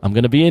 I'm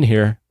going to be in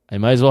here. I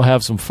might as well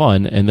have some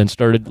fun, and then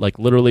started like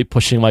literally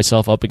pushing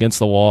myself up against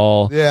the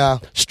wall. Yeah,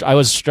 I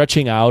was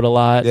stretching out a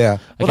lot. Yeah,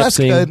 well, that's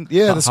good.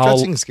 Yeah, the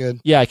stretching's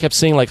good. Yeah, I kept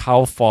seeing like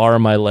how far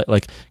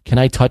can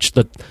I touch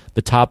the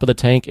top of the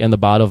tank and the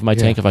bottom of my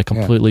tank if I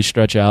completely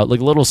stretch out?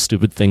 Like little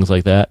stupid things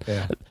like that.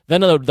 Yeah.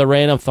 Then the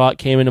random thought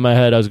came into my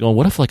head. I was going,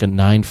 what if like a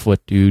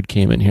 9-foot dude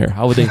came in here?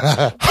 How would they?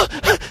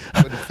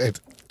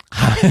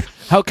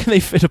 How can they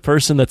fit a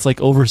person that's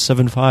like over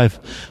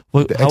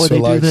 7'5"? How would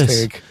they do this?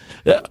 Tank.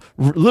 Yeah,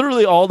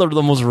 literally all the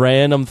most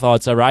random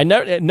thoughts ever. I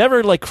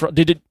never like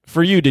did it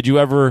for you. Did you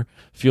ever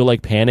feel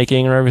like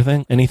panicking or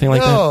anything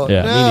like that?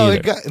 Yeah, me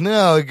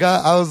neither.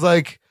 I was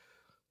like,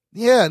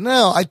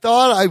 no. I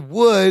thought I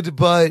would,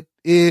 but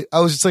I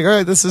was just like, all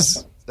right,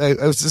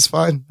 I was just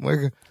fine.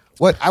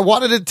 I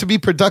wanted it to be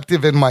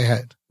productive in my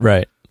head,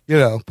 right?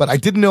 But I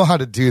didn't know how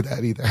to do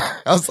that either.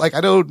 I was like, I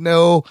don't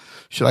know.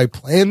 Should I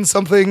plan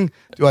something?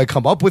 Do I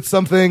come up with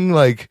something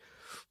like?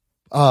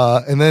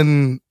 And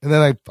then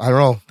I don't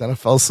know. Then I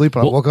fell asleep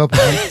and I woke up.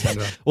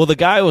 Well, the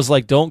guy was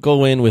like, "Don't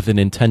go in with an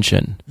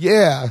intention."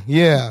 Yeah.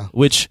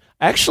 Which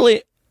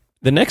actually,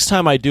 the next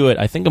time I do it,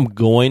 I think I'm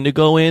going to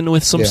go in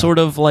with some sort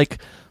of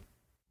like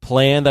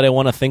plan that I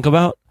want to think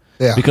about.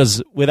 Yeah.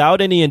 Because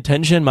without any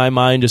intention, my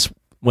mind just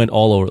went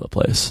all over the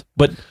place.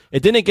 But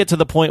it didn't get to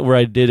the point where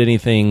I did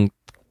anything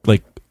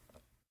like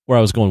where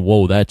I was going,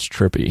 "Whoa, that's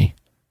trippy."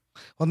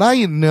 Well, now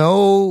you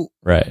know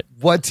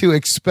what to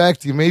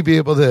expect. You may be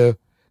able to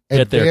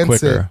get there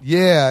quicker.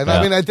 Yeah. And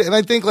I mean, I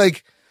think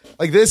like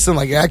this and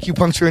like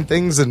acupuncture and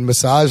things and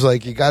massage,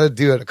 like you got to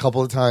do it a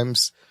couple of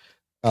times.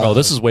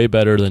 This is way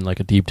better than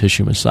like a deep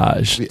tissue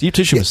massage. Deep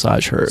tissue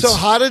massage hurts. So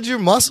how did your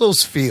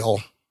muscles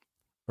feel?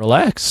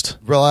 Relaxed.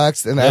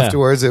 And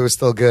afterwards it was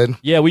still good.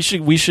 Yeah, we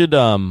should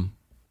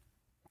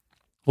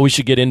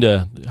get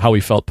into how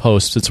we felt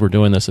post, since we're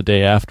doing this a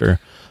day after.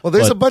 Well,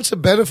 there's a bunch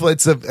of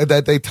benefits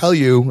that they tell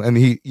you, and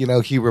he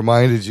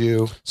reminded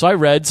you. So I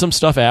read some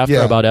stuff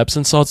after about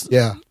Epsom salts.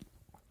 Yeah.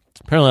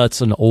 Apparently that's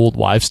an old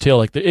wives' tale.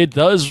 Like it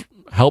does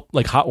help.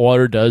 Like hot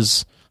water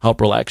does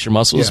help relax your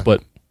muscles,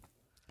 but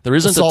there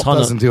isn't a ton.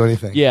 Doesn't do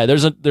anything. Yeah,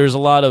 there's a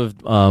lot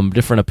of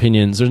different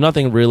opinions. There's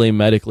nothing really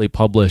medically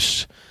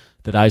published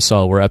that I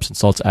saw where Epsom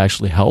salts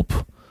actually help.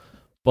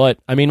 But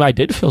I mean, I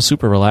did feel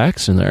super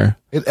relaxed in there.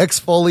 It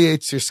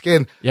exfoliates your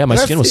skin. Yeah, my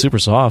skin was super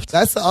soft.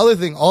 That's the other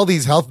thing. All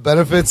these health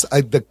benefits,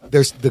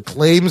 the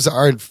claims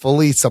aren't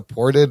fully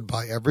supported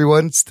by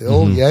everyone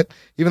still yet.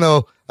 Even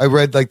though I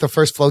read like the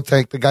first float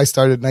tank, the guy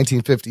started in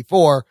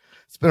 1954.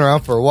 It's been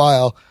around for a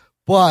while,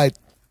 but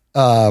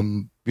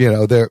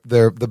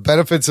the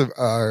benefits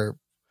are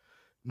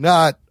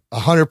not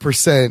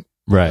 100%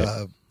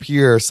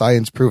 pure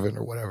science proven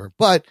or whatever.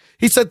 But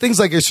he said things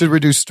like it should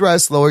reduce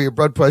stress, lower your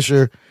blood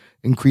pressure,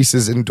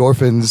 increases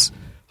endorphins,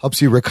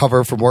 helps you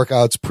recover from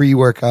workouts,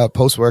 pre-workout,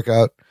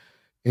 post-workout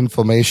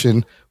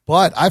inflammation.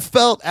 But I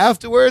felt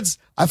afterwards,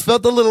 a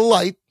little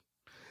lighter,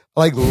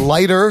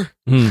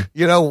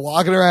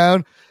 walking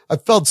around. I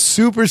felt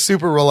super,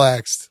 super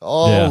relaxed,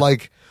 all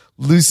like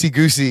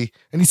loosey-goosey.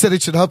 And he said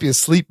it should help you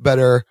sleep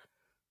better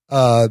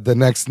the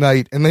next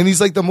night. And then he's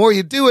like, the more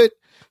you do it,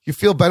 you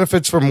feel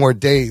benefits for more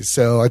days.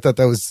 So I thought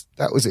that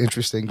was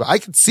interesting. But I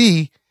could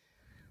see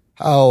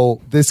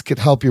how this could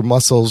help your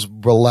muscles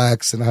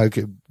relax and how it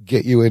could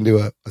get you into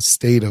a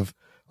state of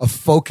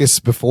focus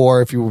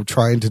before if you were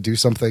trying to do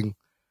something.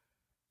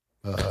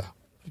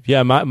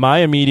 My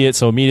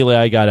immediately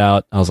I got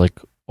out. I was like,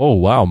 oh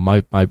wow,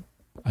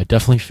 I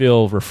definitely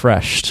feel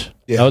refreshed.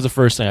 Yeah. That was the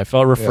first thing. I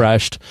felt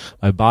refreshed. Yeah.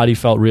 My body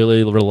felt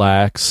really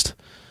relaxed.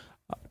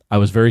 I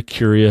was very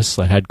curious.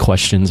 I had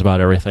questions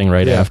about everything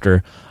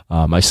after.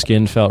 My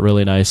skin felt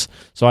really nice.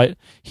 So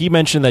he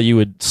mentioned that you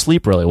would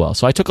sleep really well.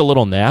 So I took a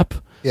little nap.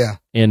 Yeah.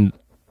 And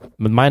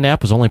my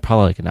nap was only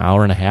probably like an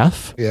hour and a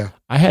half. Yeah.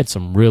 I had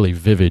some really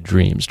vivid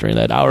dreams during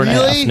that hour and a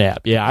half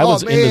nap. Yeah, I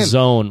was in the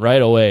zone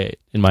right away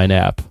in my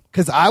nap.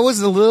 Because I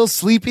was a little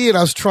sleepy and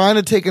I was trying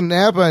to take a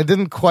nap and I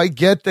didn't quite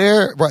get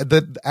there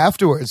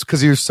afterwards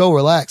because you're so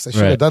relaxed. I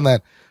should have done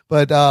that.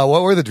 But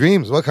what were the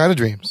dreams? What kind of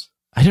dreams?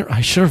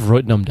 I should have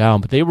written them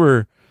down, but they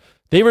were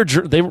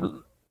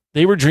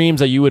dreams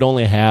that you would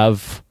only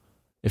have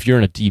if you're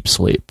in a deep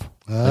sleep.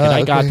 And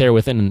I got there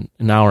within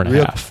an hour and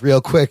a half.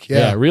 Real quick,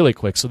 yeah, really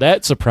quick. So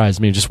that surprised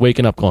me. Just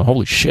waking up, going,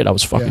 "Holy shit! I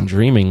was fucking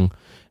dreaming."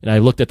 And I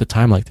looked at the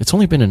time, like it's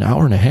only been an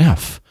hour and a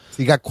half.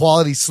 So you got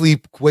quality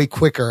sleep way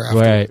quicker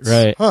afterwards.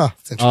 Right. Huh.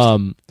 That's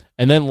interesting.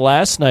 And then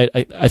last night,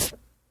 I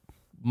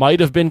might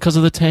have been because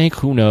of the tank.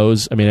 Who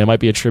knows? I mean, it might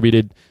be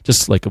attributed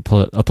just like a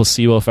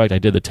placebo effect. I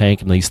did the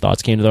tank, and these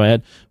thoughts came to my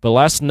head. But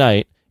last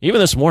night,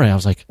 even this morning, I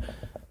was like,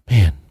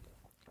 man,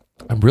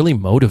 I'm really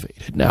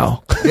motivated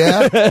now.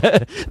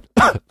 Yeah.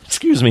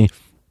 Excuse me.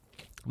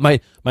 My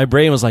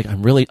brain was like,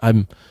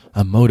 I'm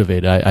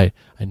motivated. I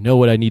know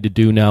what I need to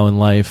do now in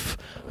life.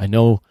 I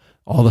know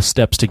all the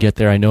steps to get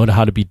there. I know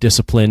how to be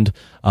disciplined.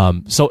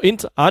 So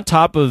on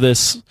top of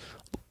this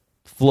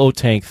flow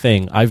tank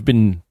thing, I've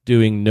been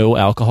doing no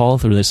alcohol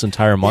through this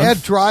entire month. Yeah,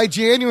 dry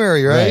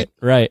January, right?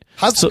 Right.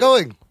 How's it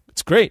going?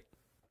 It's great.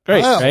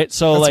 Wow, right?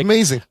 So that's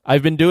amazing.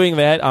 I've been doing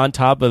that on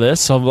top of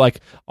this. So like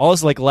all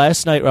this, like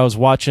last night I was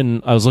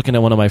looking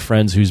at one of my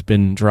friends who's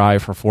been dry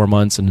for 4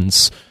 months and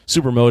is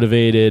super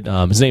motivated.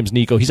 His name's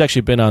Nico. He's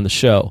actually been on the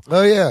show.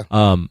 Oh yeah.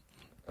 And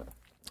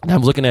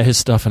I'm looking at his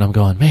stuff and I'm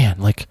going, man,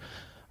 like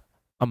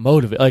I'm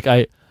motivated. Like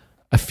I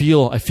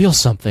feel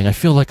something. I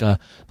feel like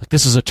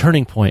this is a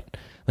turning point.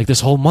 Like this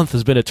whole month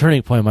has been a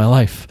turning point in my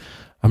life.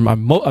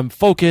 I'm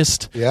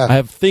focused. Yeah. I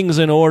have things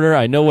in order.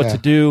 I know what to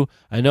do.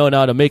 I know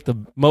now to make the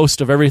most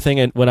of everything.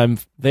 And when I'm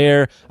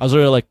there, I was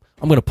literally like,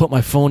 I'm going to put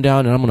my phone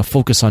down and I'm going to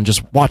focus on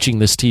just watching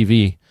this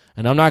TV.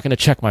 And I'm not going to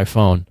check my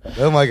phone.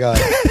 Oh my God.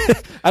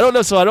 I don't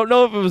know. So I don't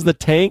know if it was the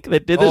tank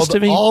that did this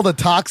to me. All the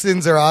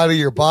toxins are out of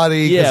your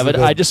body. Yeah, but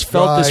I just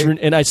felt this,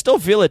 and I still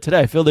feel it today.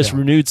 I feel this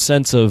renewed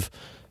sense of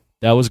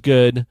that was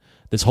good.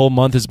 This whole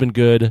month has been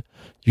good.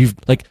 You've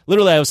like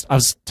literally, I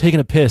was taking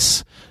a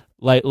piss.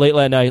 Like late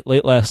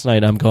last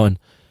night, I'm going,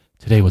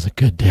 today was a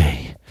good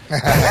day.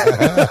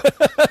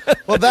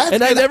 Well,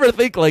 and I never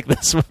think like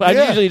this. I'm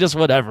usually just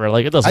whatever.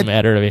 Like it doesn't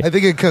matter to me. I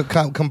think it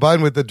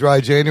combined with the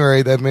dry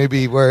January, that may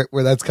be where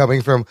that's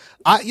coming from.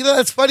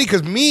 That's funny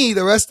because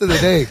the rest of the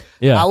day,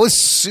 I was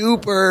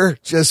super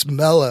just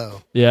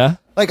mellow. Yeah.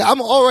 Like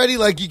I'm already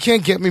like, you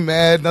can't get me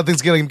mad.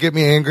 Nothing's going to get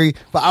me angry.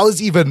 But I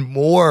was even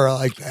more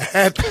like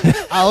that.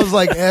 I was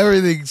like,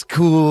 everything's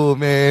cool,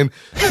 man.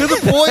 To the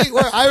point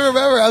where I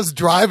remember I was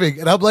driving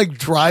and I'm like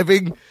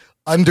driving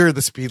under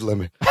the speed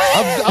limit.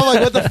 I'm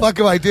like, what the fuck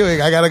am I doing?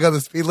 I got to go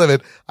the speed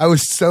limit. I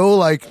was so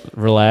like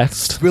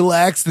relaxed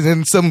and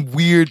in some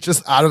weird,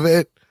 just out of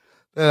it.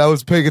 And I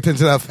was paying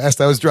attention to how fast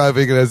I was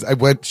driving. And as I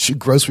went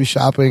grocery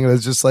shopping and I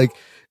was just like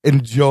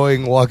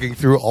enjoying walking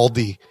through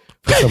Aldi.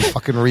 For some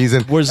fucking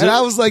reason. And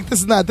I was like,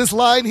 this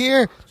line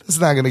here, this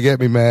is not going to get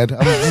me mad.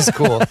 This is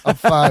cool. I'm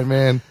fine,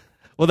 man.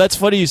 Well, that's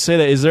funny you say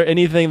that. Is there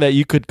anything that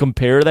you could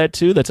compare that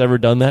to that's ever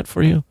done that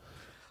for you?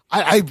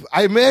 I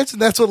imagine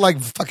that's what like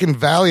fucking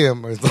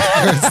Valium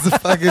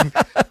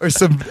or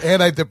some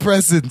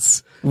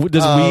antidepressants.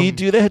 Does weed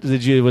do that?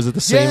 Was it the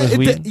same as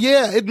weed?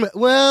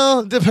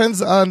 It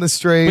depends on the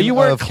strain. But you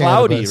weren't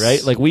cloudy, cannabis.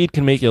 Right? Like weed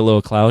can make you a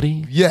little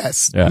cloudy.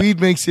 Yes,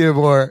 weed makes you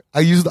more.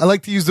 I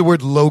like to use the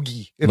word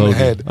logy in the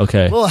head.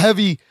 Okay, a little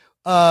heavy.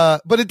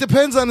 But it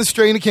depends on the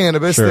strain of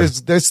cannabis. Sure.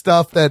 There's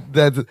stuff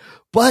that.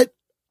 But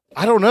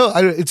I don't know.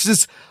 It's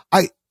just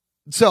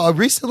So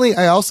recently,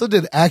 I also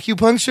did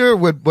acupuncture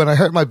when I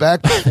hurt my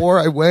back before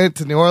I went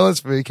to New Orleans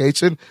for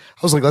vacation. I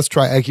was like, let's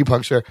try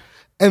acupuncture.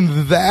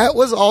 And that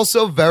was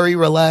also very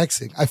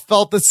relaxing. I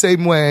felt the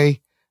same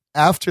way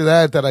after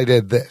that I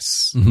did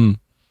this. Mm-hmm.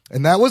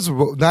 And that was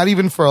not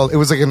even it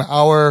was like an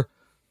hour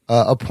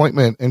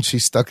appointment, and she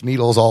stuck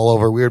needles all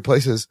over weird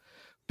places,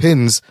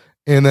 pins.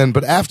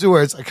 But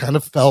afterwards, I kind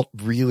of felt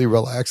really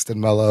relaxed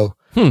and mellow.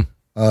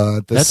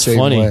 That's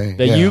funny. Way.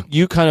 That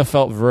you kind of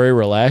felt very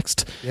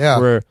relaxed. Yeah.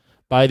 Where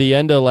by the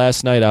end of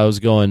last night, I was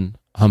going,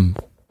 I'm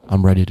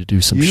ready to do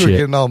some shit. You were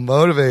getting all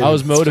motivated. I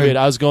was motivated.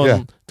 I was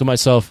going to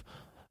myself,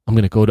 I'm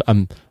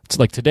it's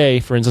like today,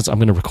 for instance, I'm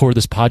going to record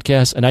this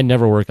podcast, and I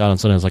never work out on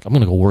Sunday. I was like, I'm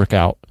going to go work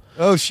out.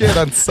 Oh, shit,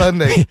 on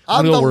Sunday.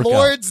 On the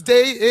Lord's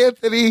Day,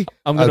 Anthony.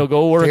 I'm going to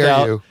go work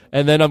out,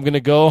 and then I'm going to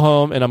go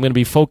home, and I'm going to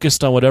be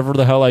focused on whatever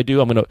the hell I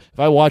do. If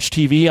I watch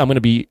TV, I'm going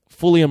to be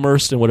fully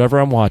immersed in whatever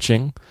I'm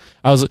watching.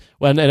 I was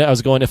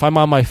going, if I'm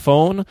on my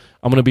phone,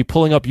 I'm going to be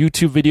pulling up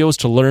YouTube videos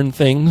to learn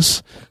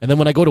things. And then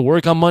when I go to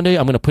work on Monday,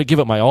 I'm going to give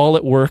it my all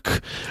at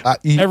work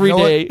every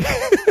day.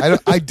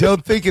 I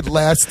don't think it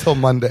lasts till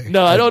Monday.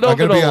 No, I don't know if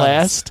it'll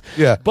last.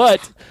 Yeah.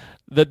 But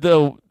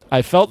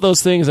I felt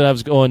those things, and I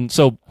was going,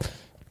 so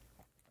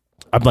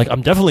I'm like,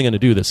 I'm definitely going to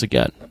do this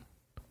again.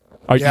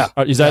 Are you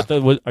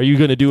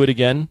going to do it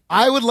again?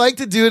 I would like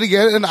to do it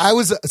again. And I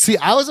was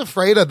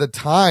afraid of the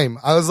time.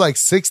 I was like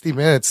 60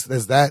 minutes.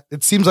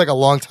 It seems like a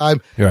long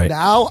time. Right.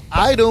 Now,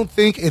 I don't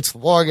think it's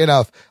long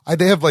enough.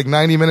 They have like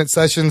 90-minute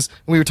sessions.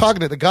 And we were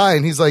talking to the guy,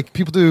 and he's like,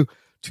 people do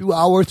 2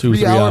 hour,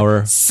 3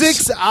 hour,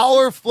 6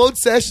 hour float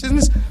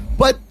sessions,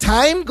 but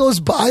time goes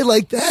by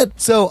like that.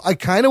 So I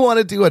kind of want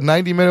to do a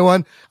 90-minute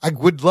one. I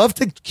would love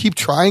to keep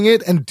trying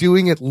it and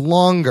doing it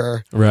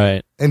longer.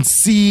 Right. And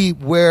see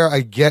where I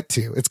get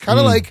to. It's kind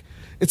of like,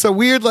 it's a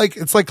weird, like,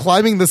 it's like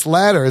climbing this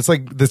ladder. It's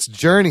like this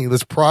journey,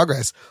 this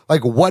progress.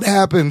 Like, what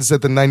happens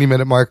at the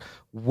 90-minute mark?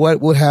 What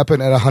would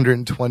happen at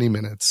 120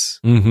 minutes?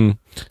 Mm-hmm.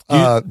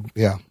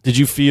 Yeah. Did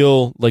you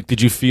feel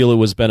it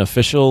was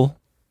beneficial?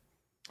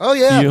 Oh,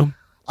 yeah. To you?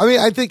 I mean,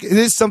 I think it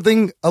is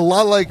something a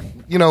lot like,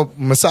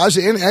 massage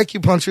and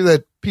acupuncture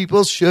that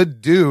people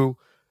should do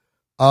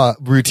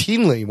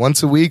routinely,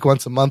 once a week,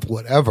 once a month,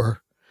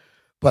 whatever.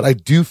 But I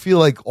do feel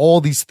like all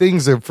these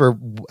things are for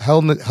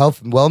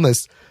health and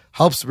wellness,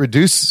 helps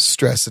reduce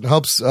stress and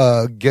helps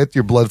get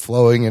your blood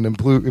flowing and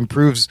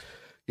improves,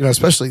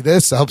 especially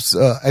this helps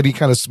any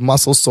kind of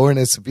muscle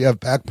soreness if you have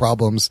back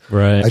problems.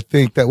 Right. I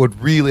think that would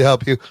really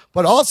help you.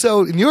 But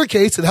also, in your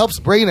case, it helps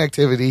brain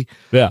activity.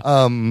 Yeah.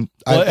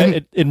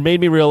 It made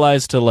me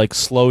realize to like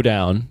slow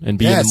down and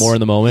be more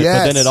in the moment. Yes.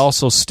 But then it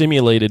also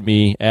stimulated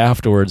me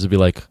afterwards to be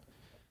like,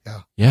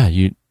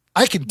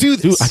 I can do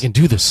this. I can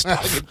do this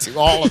stuff. I can do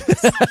all of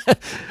this.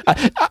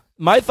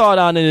 My thought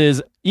on it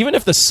is, even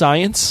if the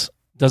science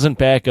doesn't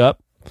back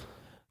up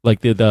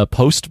like the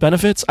post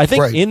benefits, I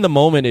think in the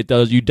moment it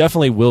does. You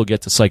definitely will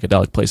get to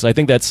psychedelic places. I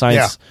think that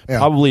science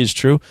probably is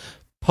true.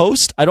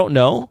 Post, I don't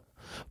know,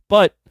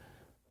 but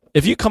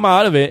if you come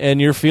out of it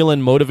and you're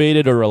feeling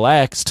motivated or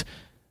relaxed,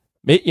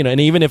 and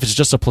even if it's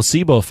just a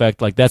placebo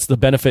effect, like that's the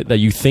benefit that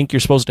you think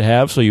you're supposed to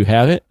have, so you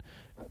have it.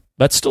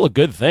 That's still a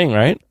good thing,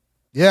 right?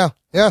 Yeah.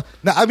 Yeah.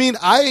 Now, I mean,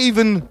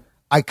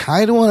 I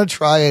kind of want to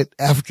try it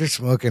after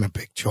smoking a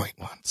big joint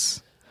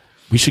once.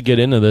 We should get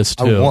into this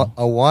too.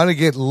 I want to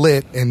get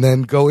lit and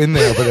then go in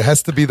there, but it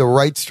has to be the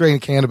right strain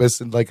of cannabis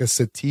and like a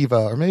sativa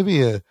or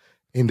maybe a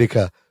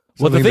indica.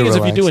 Well, the thing is,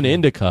 if you do an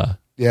indica,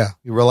 you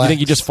relax. You think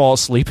you just fall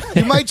asleep?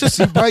 You might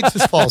just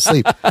fall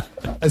asleep.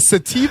 A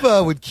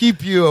sativa would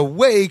keep you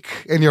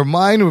awake and your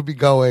mind would be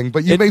going,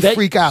 but you may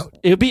freak out.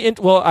 It'd be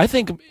I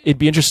think it'd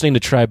be interesting to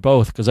try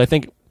both, because I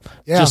think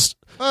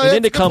an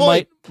indica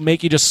might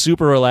make you just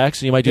super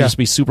relaxed, and you might just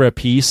be super at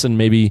peace, and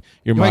maybe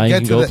your mind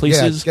can go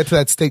places. Get to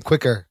that state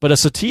quicker. But a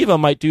sativa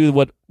might do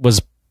what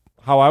was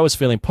how I was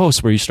feeling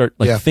post, where you start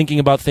thinking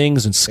about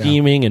things and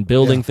scheming and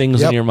building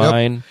things in your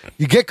mind.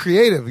 You get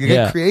creative. You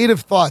get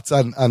creative thoughts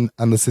on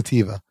the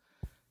sativa.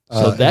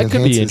 So that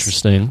could be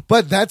interesting.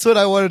 But that's what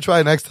I want to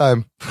try next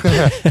time.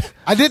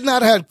 I did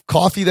not have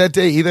coffee that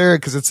day either,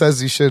 because it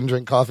says you shouldn't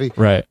drink coffee.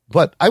 Right.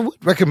 But I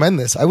would recommend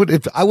this.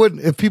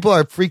 If people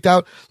are freaked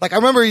out. Like I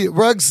remember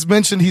Ruggs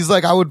mentioned, he's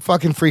like, I would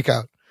fucking freak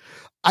out.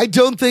 I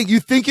don't think you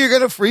think you're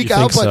going to freak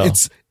out,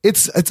 but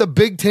it's a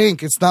big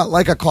tank. It's not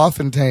like a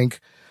coffin tank.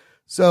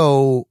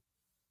 So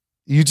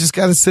you just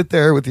got to sit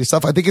there with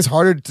yourself. I think it's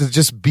harder to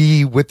just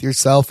be with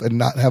yourself and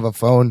not have a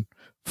phone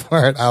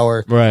for an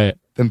hour. Right.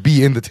 Than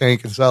be in the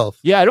tank itself.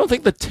 Yeah, I don't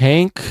think the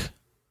tank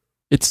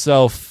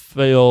itself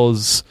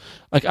feels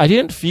like, I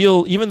didn't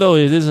feel, even though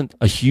it isn't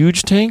a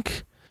huge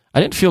tank, I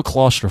didn't feel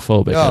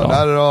claustrophobic at all. No,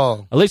 not at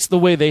all. At least the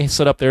way they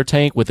set up their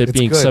tank with it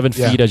being good. 7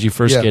 feet as you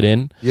first get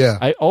in. Yeah.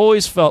 I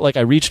always felt like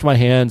I reached my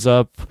hands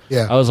up.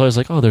 Yeah. I was always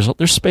like, oh,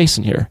 there's space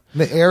in here.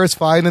 And the air is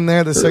fine in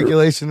there. The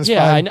circulation is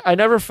fine. I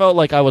never felt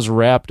like I was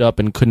wrapped up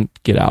and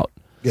couldn't get out.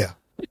 Yeah.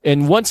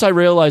 And once I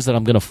realized that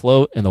I'm going to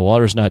float and the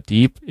water's not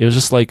deep, it was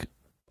just like,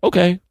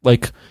 okay,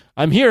 like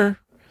I'm here.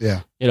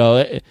 Yeah.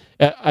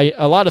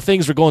 A lot of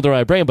things were going through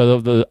my brain,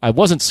 but I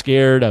wasn't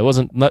scared.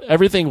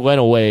 Everything went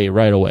away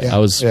right away. Yeah. I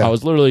was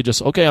literally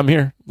just, okay, I'm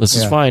here. This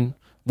is fine.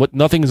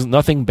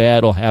 Nothing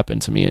bad will happen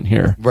to me in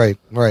here. Right.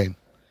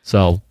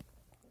 So.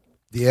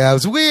 Yeah, it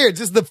was weird.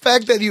 Just the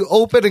fact that you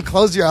open and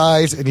close your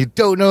eyes and you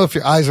don't know if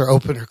your eyes are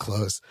open or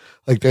closed.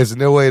 Like there's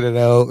no way to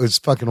know. It's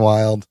fucking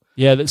wild.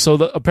 Yeah, so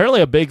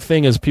apparently a big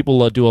thing is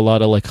people do a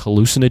lot of like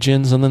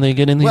hallucinogens and then they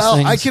get in these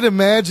things. Well, I can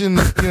imagine,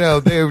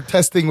 they were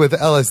testing with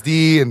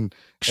LSD and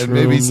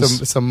maybe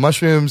some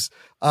mushrooms.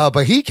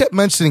 But he kept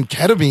mentioning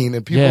ketamine,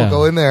 and people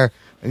go in there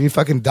and you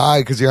fucking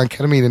die because you're on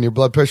ketamine and your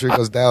blood pressure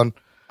goes down.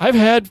 I've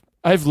had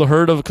I've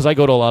heard of, because I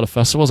go to a lot of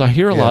festivals, I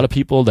hear a lot of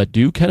people that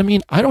do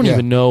ketamine. I don't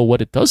even know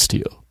what it does to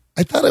you.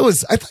 I thought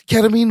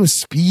ketamine was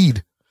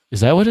speed. Is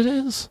that what it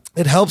is?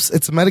 It helps.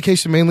 It's a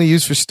medication mainly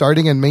used for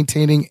starting and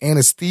maintaining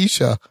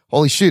anesthesia.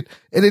 Holy shit.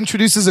 It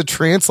introduces a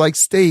trance-like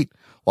state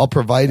while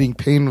providing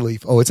pain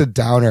relief. Oh, it's a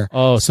downer.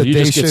 Oh, so you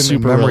just get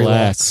super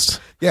relaxed.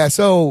 Yeah,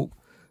 so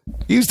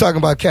he was talking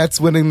about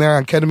cats winning there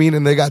on ketamine,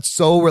 and they got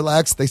so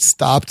relaxed they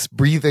stopped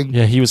breathing.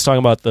 Yeah, he was talking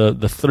about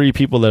the 3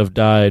 people that have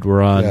died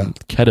were on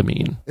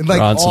ketamine. And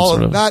like all,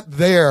 not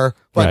there,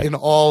 but in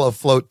all of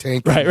float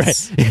tanks. Right.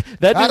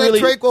 That not really...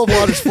 in tranquil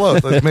waters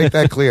float. Let's make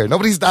that clear.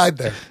 Nobody's died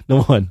there.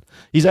 No one.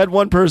 He's had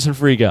one person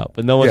freak out,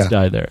 but no one's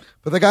died there.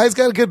 But the guy's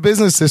got a good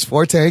business. There's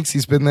 4 tanks.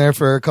 He's been there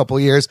for a couple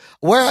of years.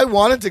 Where I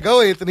wanted to go,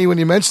 Anthony, when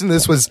you mentioned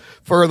this, was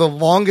for the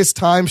longest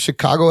time,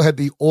 Chicago had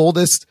the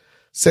oldest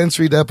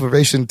sensory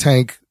deprivation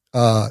tank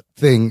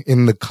thing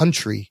in the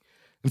country.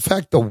 In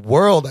fact, the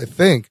world, I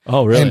think.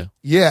 Oh, really?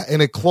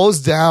 And it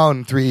closed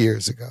down 3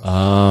 years ago.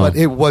 But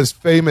it was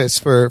famous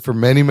for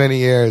many, many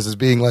years as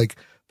being like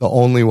the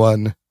only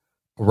one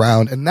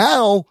around. And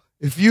now,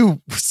 if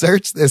you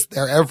search this,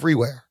 they're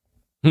everywhere.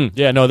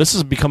 Yeah, no, this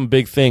has become a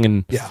big thing,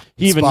 and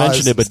he even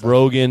mentioned it, but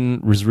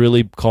Rogan was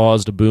really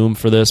caused a boom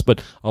for this, but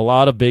a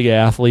lot of big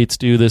athletes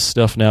do this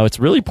stuff now. It's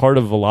really part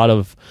of a lot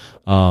of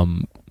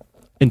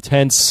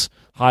intense,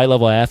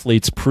 high-level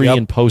athletes pre-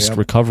 and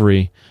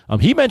post-recovery.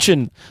 He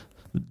mentioned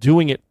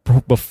doing it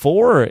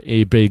before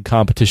a big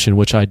competition,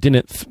 which I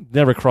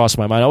never crossed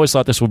my mind. I always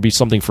thought this would be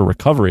something for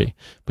recovery,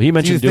 but he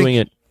mentioned doing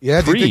it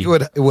Yeah, do you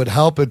think it would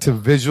help it to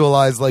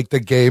visualize like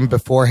the game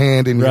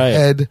beforehand in your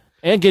head?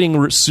 And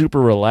getting super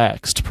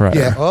relaxed prior.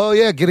 Yeah. Oh,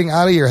 yeah. Getting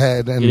out of your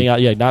head. And getting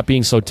out, not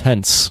being so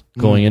tense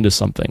going into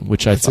something,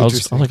 which I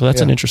was like,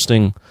 that's an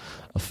interesting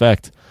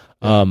effect.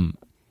 No,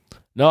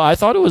 I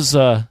thought it was,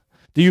 do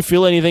you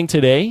feel anything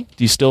today?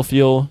 Do you still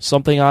feel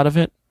something out of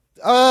it?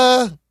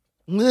 How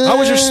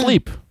was your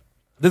sleep?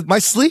 My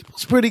sleep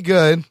was pretty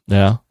good.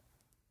 Yeah.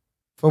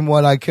 From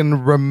what I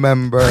can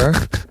remember.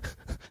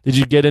 Did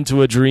you get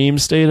into a dream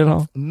state at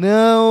all?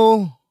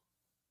 No,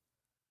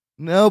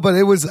 but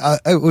it was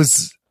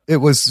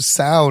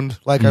sound.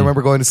 Like I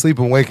remember going to sleep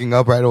and waking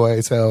up right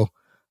away. So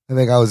I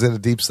think I was in a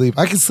deep sleep.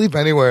 I can sleep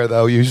anywhere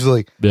though.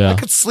 Usually, I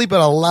could sleep at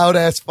a loud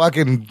ass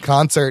fucking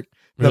concert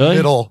in the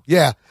middle.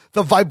 Yeah,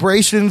 the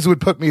vibrations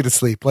would put me to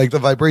sleep. Like the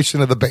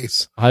vibration of the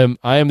bass. I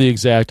am the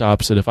exact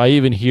opposite. If I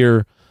even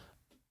hear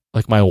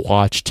like my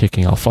watch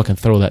ticking, I'll fucking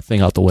throw that thing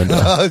out the window.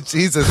 Oh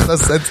Jesus, so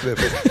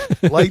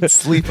sensitive. Light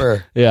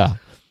sleeper. Yeah.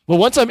 Well,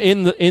 once I'm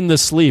in the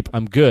sleep,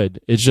 I'm good.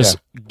 It's just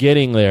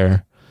getting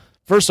there.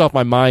 First off,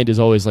 my mind is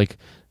always like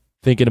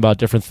thinking about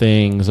different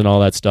things and all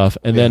that stuff.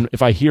 And then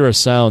if I hear a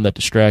sound that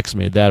distracts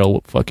me,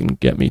 that'll fucking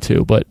get me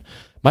too. But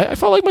I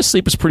felt like my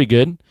sleep was pretty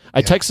good.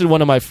 I texted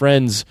one of my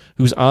friends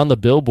who's on the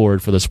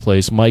billboard for this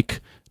place,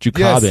 Mike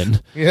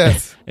Jukabin.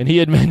 Yes. And he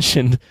had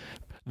mentioned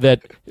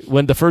that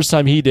when the first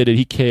time he did it,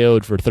 he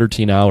KO'd for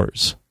 13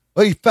 hours.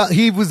 Well,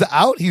 he was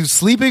out. He was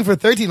sleeping for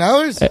 13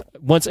 hours.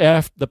 Once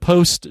after the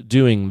post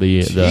doing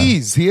the.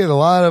 Jeez, he had a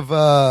lot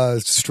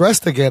of stress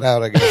to get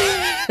out, I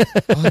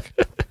guess.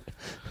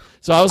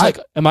 So I was like,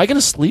 "Am I going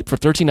to sleep for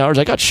 13 hours?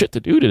 I got shit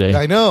to do today."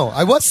 I know.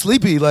 I was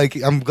sleepy. Like,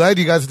 I'm glad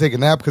you guys to take a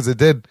nap because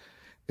it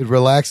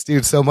relaxed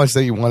you so much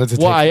that you wanted to.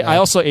 Take a nap. I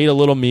also ate a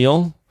little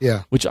meal.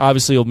 Yeah, which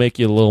obviously will make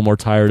you a little more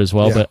tired as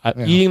well. Yeah,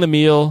 but eating the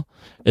meal,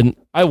 and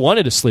I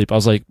wanted to sleep. I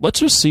was like, let's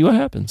just see what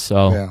happens.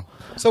 So. Yeah.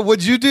 So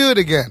would you do it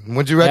again?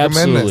 Would you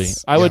recommend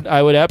this? I would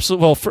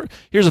absolutely. Well,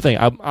 here's the thing.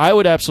 I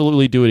would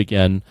absolutely do it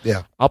again.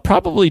 Yeah. I'll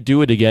probably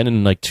do it again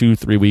in like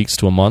 2-3 weeks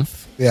to a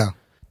month. Yeah.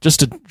 Just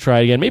to try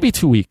it again. Maybe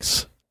 2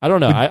 weeks. I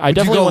don't know. I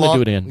definitely want to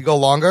do it again. You go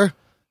longer?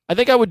 I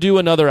think I would do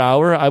another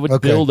hour. I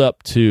would build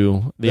up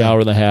to the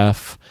hour and a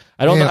half.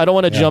 I don't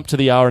want to jump to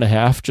the hour and a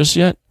half just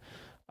yet.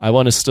 I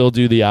want to still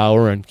do the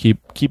hour and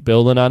keep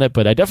building on it,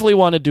 but I definitely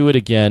want to do it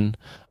again.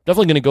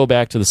 Definitely going to go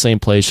back to the same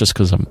place just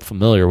because I'm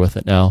familiar with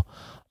it now.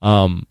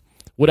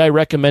 Would I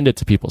recommend it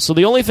to people? So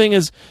the only thing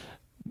is,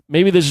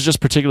 maybe this is just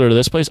particular to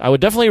this place. I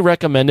would definitely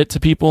recommend it to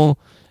people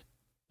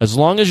as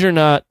long as you're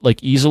not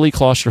like easily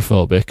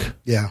claustrophobic.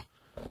 Yeah.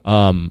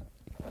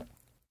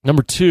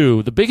 Number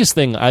 2, the biggest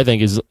thing I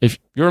think is if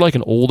you're like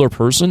an older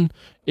person,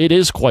 it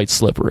is quite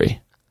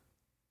slippery.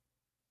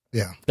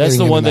 Yeah. That's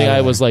the one thing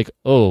I was like,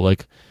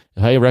 if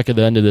I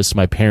recommended this to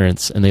my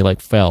parents and they like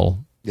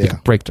fell, they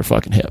could break their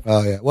fucking hip.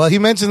 Oh yeah. Well, he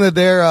mentioned that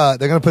they're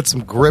going to put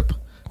some grip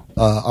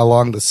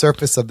along the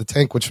surface of the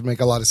tank, which would make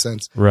a lot of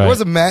sense. Right. There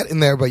was a mat in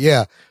there, but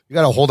yeah, you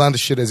got to hold on to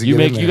shit as you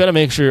get in there. You got to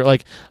make sure.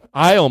 Like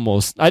I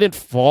didn't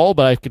fall,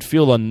 but I could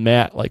feel the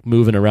mat like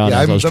moving around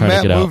as I was trying to get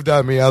out. The mat moved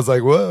on me. I was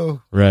like,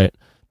 whoa. Right.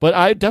 But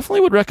I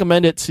definitely would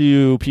recommend it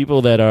to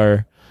people that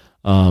are,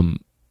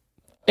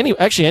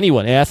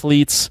 anyone,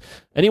 athletes,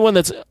 anyone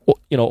that's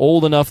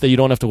old enough that you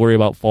don't have to worry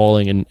about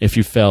falling, and if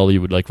you fell, you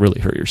would like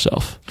really hurt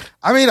yourself.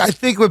 I mean, I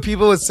think with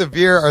people with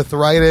severe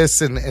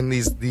arthritis and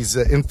these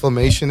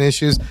inflammation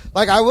issues,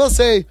 like I will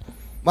say,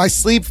 my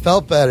sleep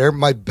felt better.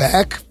 My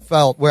back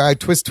felt where I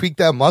tweaked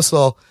that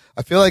muscle.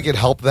 I feel like it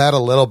helped that a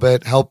little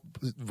bit, help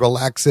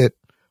relax it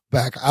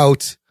back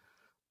out.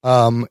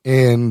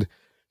 And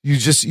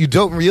you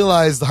don't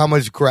realize how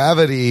much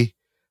gravity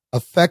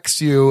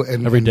affects you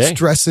and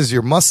stresses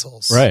your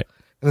muscles. Right.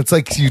 And it's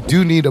like you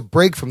do need a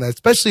break from that,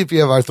 especially if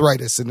you have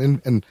arthritis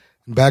and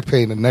back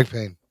pain and neck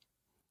pain.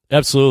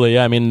 Absolutely.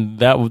 Yeah. I mean,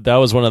 that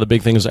was one of the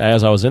big things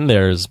as I was in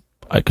there is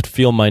I could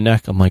feel my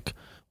neck. I'm like,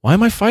 why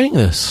am I fighting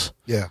this?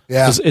 Yeah.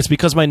 Yeah. It's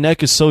because my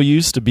neck is so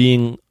used to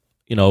being,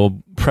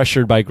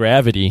 pressured by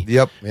gravity.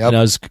 Yep. And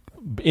I was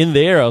in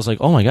there. I was like,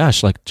 oh my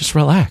gosh, like just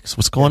relax.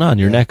 What's going on?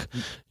 Your neck,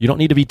 you don't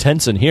need to be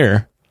tense in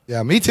here.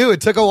 Yeah. Me too. It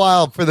took a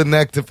while for the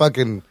neck to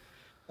fucking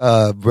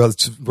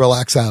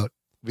relax out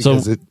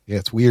because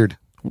it's weird.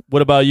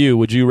 What about you?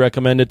 Would you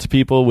recommend it to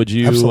people? Would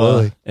you?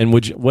 Absolutely.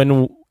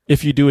 And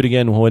if you do it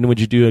again, when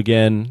would you do it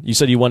again? You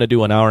said you want to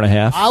do an hour and a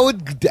half. I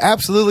would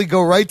absolutely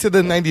go right to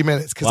the 90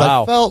 minutes because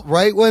Wow. I felt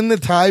right when the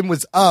time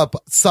was up,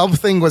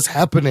 something was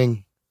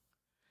happening.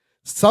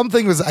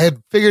 I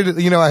had figured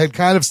it, I had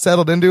kind of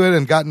settled into it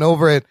and gotten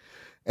over it,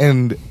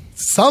 and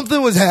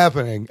something was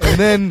happening. And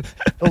then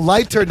the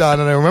light turned on,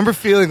 and I remember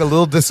feeling a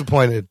little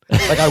disappointed.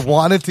 Like I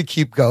wanted to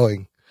keep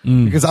going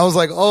because I was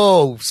like,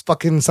 oh,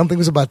 fucking something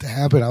was about to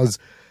happen. I was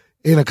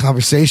in a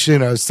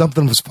conversation, or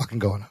something was fucking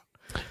going on.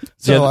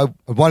 So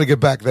I want to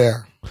get back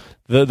there.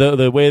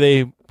 The way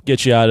they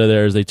get you out of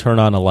there is they turn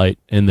on a light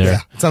in there. Yeah,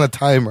 it's on a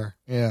timer.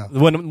 Yeah.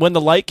 When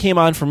the light came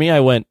on for me,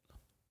 I went,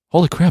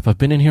 holy crap, I've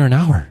been in here an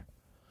hour.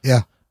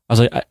 Yeah. I was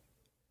like,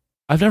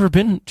 I've never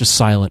been just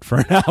silent for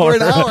an hour. For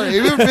an hour. Have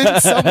you ever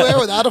been somewhere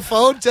without a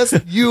phone?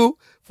 Just you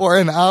for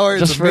an hour.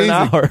 Just for an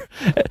hour.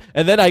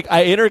 And then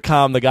I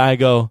intercom the guy. I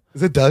go,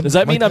 is it done? Does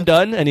that mean I'm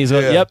done? And he's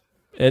going, yep,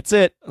 it's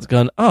it. I was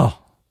going, oh.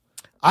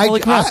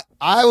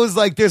 I was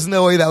like, there's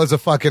no way that was a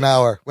fucking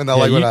hour when the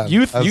light went on.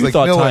 You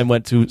thought time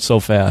went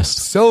so fast.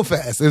 So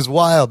fast. It was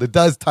wild.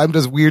 Time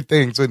does weird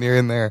things when you're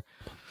in there.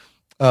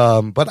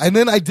 And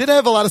then I did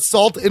have a lot of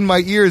salt in my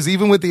ears,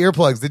 even with the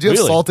earplugs. Did you have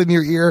salt in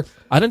your ear?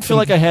 I didn't feel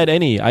like I had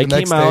any. I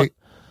came out.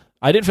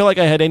 I didn't feel like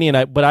I had any,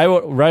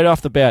 but right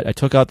off the bat, I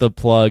took out the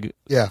plug,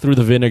 threw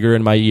the vinegar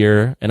in my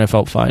ear, and I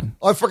felt fine.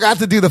 Oh, I forgot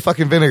to do the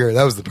fucking vinegar.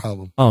 That was the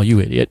problem. Oh, you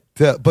idiot.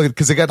 But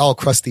because it got all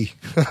crusty.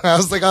 I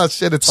was like, oh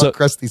shit, it's all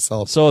crusty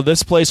salt. So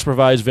this place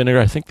provides vinegar.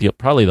 I think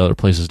probably the other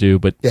places do,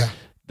 but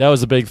that was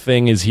the big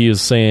thing is he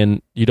was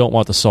saying you don't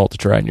want the salt to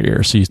dry in your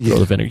ear, so you throw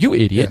the vinegar. You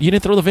idiot. Yeah. You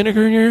didn't throw the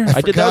vinegar in your ear?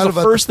 I did. That was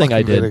the first thing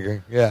I did.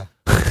 Vinegar. Yeah.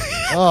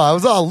 Oh, I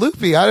was all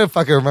loopy. I didn't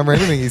fucking remember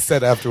anything he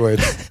said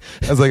afterwards.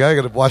 I was like, I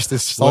gotta wash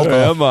this salt off.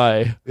 Where am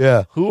I?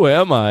 Yeah. Who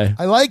am I?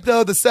 I like,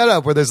 though, the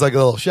setup where there's like a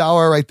little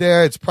shower right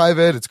there. It's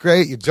private. It's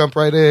great. You jump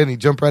right in, you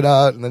jump right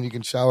out, and then you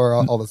can shower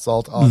all the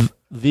salt off.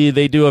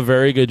 They do a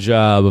very good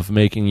job of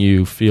making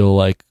you feel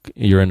like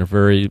you're in a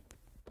very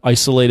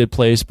isolated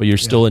place, but you're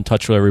still in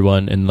touch with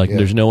everyone, and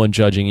there's no one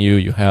judging you.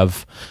 You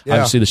have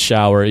obviously the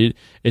shower.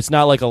 It's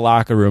not like a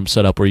locker room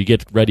setup where you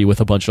get ready with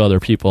a bunch of other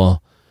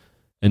people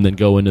and then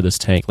go into this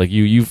tank. Like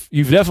you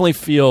definitely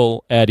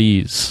feel at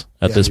ease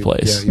at this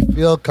place. Yeah, you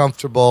feel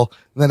comfortable,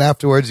 and then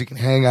afterwards you can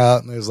hang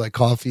out, and there's like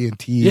coffee and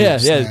tea.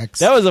 And snacks.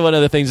 That was one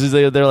of the things. Is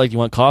they're like, you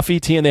want coffee,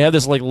 tea, and they have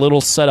this like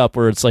little setup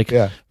where it's like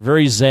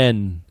very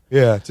zen.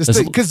 Yeah, just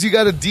because you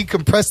got to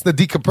decompress the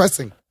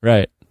decompressing.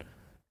 Right.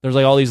 There's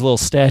like all these little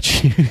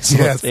statues on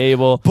the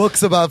table.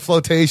 Books about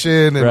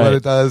flotation and what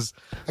it does.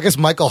 I guess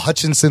Michael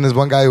Hutchinson is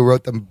one guy who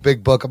wrote the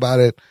big book about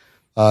it.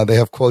 They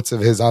have quotes of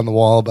his on the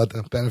wall about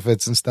the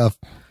benefits and stuff.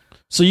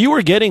 So you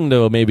were getting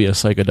to maybe a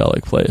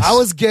psychedelic place. I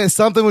was getting,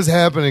 something was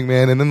happening,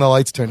 man, and then the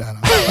lights turned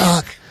on.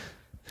 Fuck.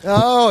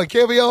 No, it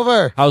can't be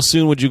over. How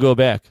soon would you go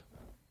back?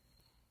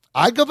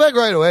 I'd go back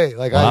right away.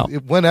 Like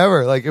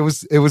whenever. Like it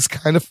was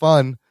kind of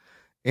fun.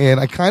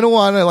 And I kind of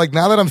want to, like,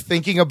 now that I'm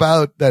thinking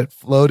about that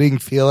floating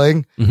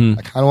feeling,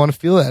 I kind of want to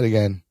feel that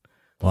again.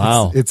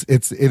 Wow. It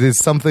is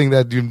something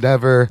that you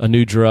never... A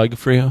new drug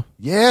for you?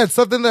 Yeah, it's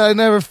something that I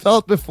never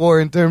felt before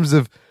in terms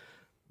of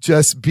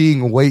just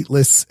being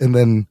weightless and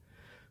then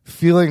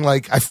feeling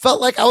like... I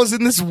felt like I was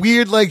in this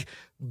weird, like,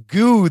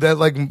 goo that,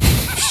 like,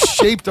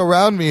 shaped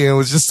around me and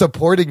was just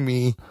supporting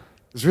me.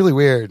 It was really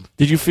weird.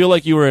 Did you feel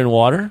like you were in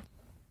water?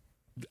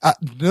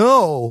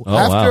 No.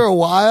 After a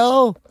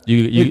while...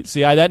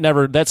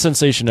 that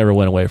sensation never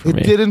went away from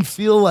me. It didn't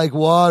feel like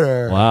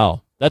water.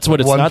 Wow. That's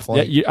what it's not.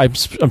 I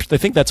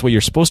think that's what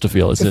you're supposed to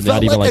feel. Is it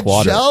not even like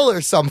water? Gel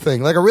or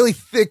something, like a really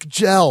thick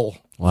gel.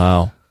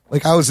 Wow.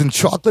 Like I was in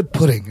chocolate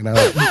pudding and I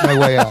was eating my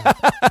way out.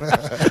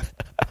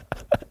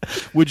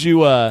 Would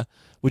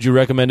you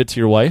recommend it to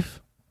your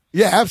wife?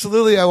 Yeah,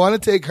 absolutely. I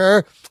want to take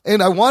her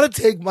and I want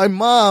to take my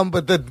mom,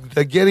 but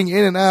the getting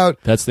in and out.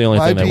 That's the only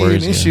thing that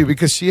worries an issue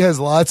because she has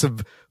lots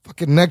of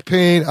fucking neck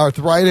pain,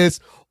 arthritis,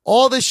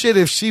 all this shit.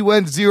 If she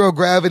went zero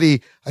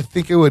gravity, I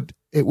think it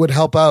would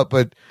help out,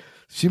 but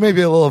she may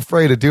be a little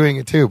afraid of doing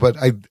it too. But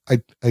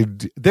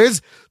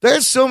there's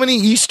so many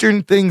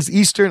Eastern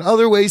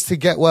other ways to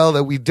get well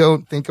that we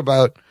don't think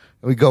about.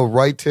 And we go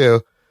right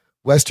to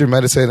Western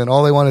medicine, and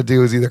all they want to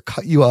do is either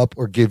cut you up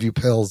or give you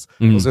pills.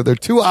 Those are their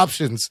two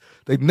options.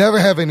 They'd never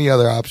have any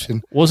other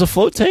option. Was a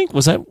float tank?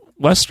 Was that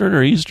Western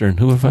or Eastern?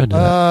 Who invented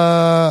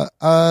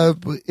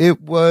it?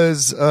 It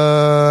was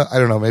I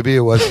don't know, maybe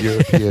it was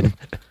European.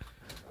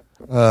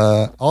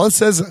 All it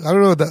says, I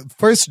don't know, the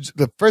first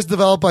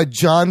developed by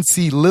John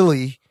C.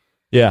 Lilly.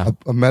 Yeah.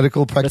 A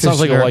medical practitioner. That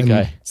sounds like a white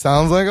guy.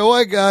 Sounds like a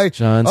white guy.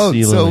 John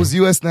C. So Lilly. it was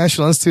U.S.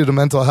 National Institute of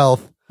Mental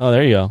Health. Oh,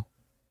 there you go.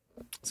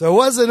 So it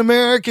was an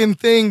American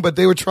thing, but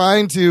they were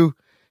trying to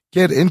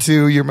get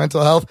into your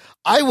mental health.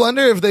 I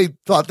wonder if they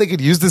thought they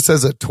could use this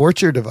as a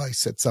torture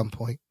device at some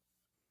point.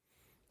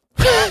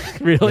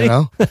 Really? You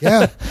know?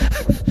 Yeah.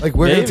 Like,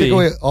 we're going to take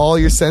away all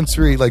your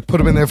sensory, like, put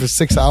them in there for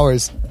 6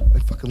 hours. They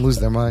fucking lose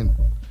their mind.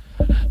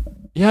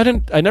 Yeah,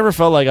 I never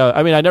felt like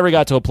I never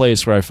got to a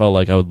place where I felt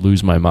like I would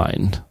lose my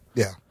mind.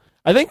 Yeah.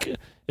 I think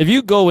if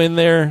you go in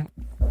there,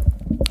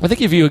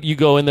 you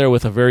go in there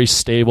with a very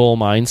stable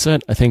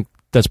mindset, I think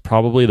that's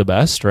probably the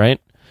best, right?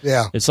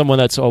 Yeah. It's someone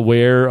that's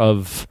aware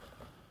of,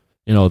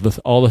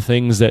 all the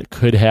things that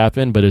could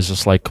happen, but is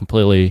just like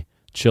completely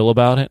chill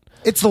about it.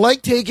 It's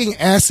like taking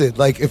acid.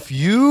 Like, if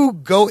you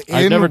go in...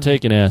 I've never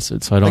taken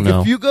acid, so I don't know.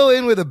 If you go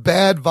in with a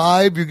bad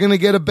vibe, you're going to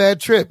get a bad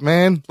trip,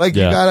 man. Like,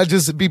 you got to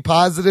just be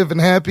positive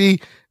and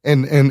happy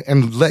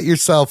and let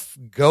yourself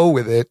go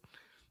with it.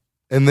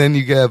 And then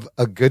you have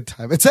a good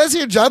time. It says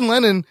here John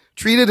Lennon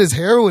treated his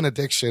heroin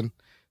addiction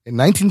in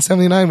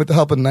 1979 with the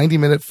help of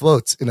 90-minute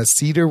floats in a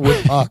cedar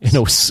wood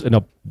box. in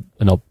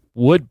a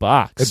wood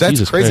box. That's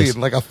Jesus crazy. Christ.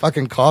 In like a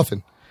fucking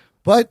coffin.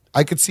 But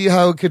I could see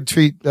how it could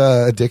treat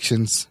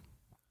addictions.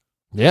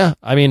 Yeah,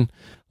 I mean,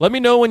 let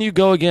me know when you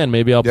go again.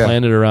 Maybe I'll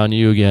plan it around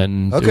you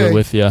again and do it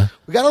with you.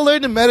 We got to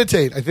learn to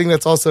meditate. I think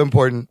that's also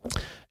important.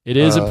 It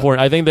is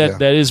important. I think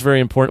that is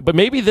very important. But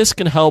maybe this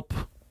can help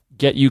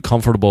get you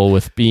comfortable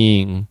with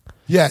being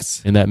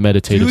in that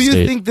meditative state. Do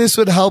you think this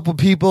would help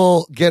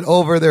people get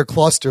over their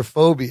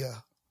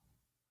claustrophobia?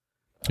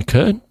 It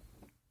could.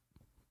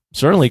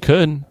 Certainly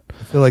could.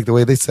 I feel like the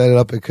way they set it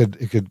up, it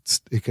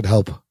could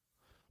help.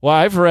 Well,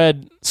 I've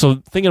read, so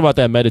thinking about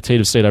that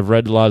meditative state, I've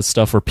read a lot of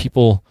stuff where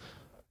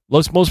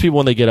most people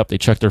when they get up, they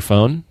check their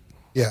phone.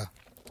 Yeah.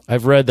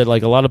 I've read that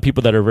like a lot of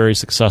people that are very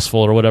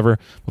successful or whatever,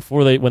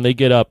 when they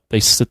get up,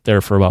 they sit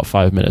there for about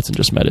 5 minutes and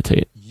just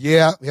meditate.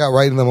 Yeah,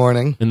 right in the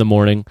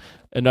morning.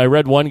 And I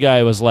read one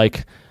guy was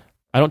like,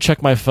 I don't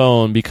check my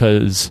phone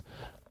because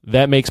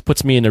that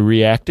puts me in a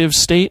reactive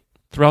state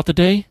throughout the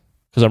day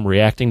because I'm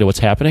reacting to what's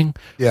happening.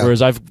 Yeah.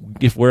 Whereas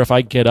if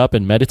I get up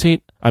and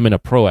meditate, I'm in a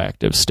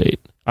proactive state.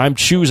 I'm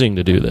choosing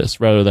to do this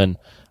rather than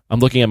I'm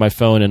looking at my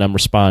phone and I'm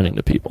responding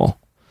to people.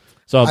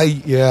 So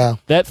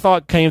that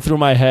thought came through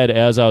my head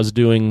as I was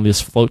doing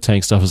this float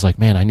tank stuff. I was like,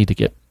 man, I need to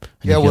get.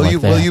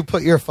 Will you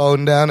put your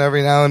phone down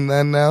every now and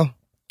then now?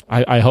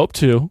 I hope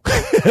to.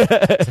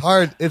 It's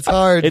hard.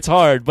 It's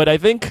hard, but I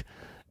think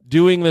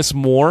doing this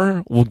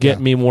more will get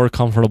me more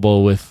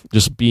comfortable with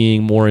just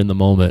being more in the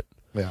moment.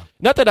 Yeah.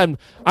 Not that I'm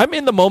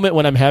in the moment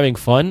when I'm having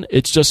fun.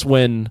 It's just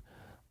when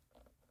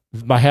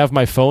I have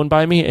my phone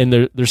by me and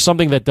there's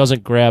something that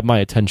doesn't grab my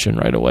attention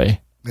right away.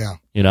 Yeah.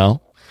 You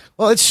know?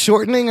 Well, it's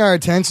shortening our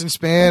attention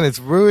span. It's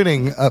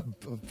ruining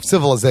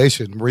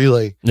civilization,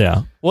 really.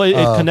 Yeah. Well,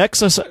 it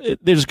connects us.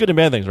 There's good and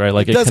bad things, right?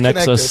 Like it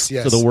connects us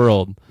to the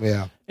world.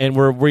 Yeah. And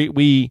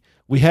we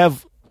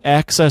have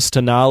access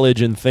to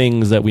knowledge and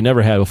things that we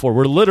never had before.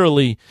 We're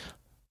literally,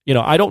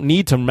 I don't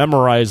need to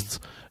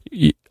memorize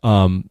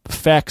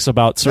facts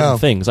about certain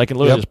things. I can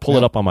literally just pull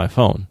it up on my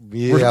phone.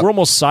 We're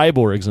almost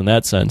cyborgs in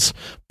that sense.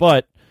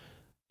 But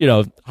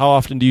how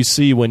often do you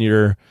see when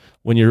you're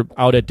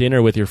out at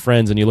dinner with your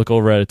friends and you look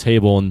over at a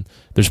table and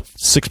there's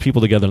 6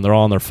 people together and they're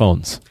all on their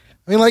phones?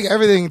 I mean, like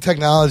everything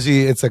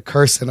technology, it's a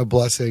curse and a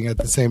blessing at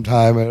the same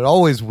time, and it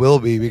always will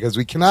be because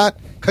we cannot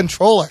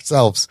control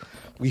ourselves.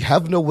 We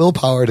have no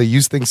willpower to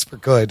use things for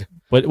good.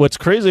 But what's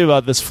crazy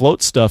about this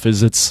float stuff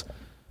is it's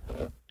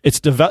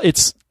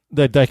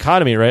the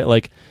dichotomy, right?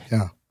 Like,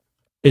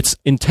 it's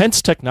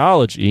intense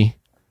technology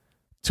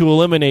to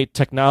eliminate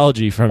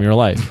technology from your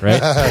life,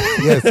 right?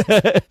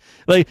 Yes.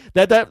 Like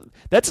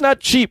that's not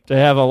cheap to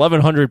have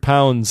 1,100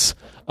 pounds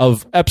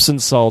of Epsom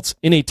salts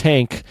in a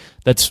tank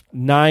that's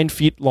 9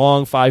 feet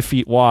long, 5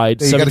 feet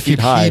wide, 7 feet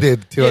high.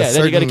 Heated to a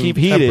certain you got to keep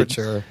heated.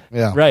 Temperature.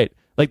 Yeah. Right.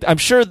 Like, I'm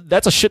sure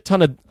that's a shit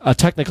ton of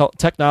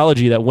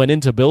technology that went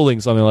into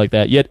building something like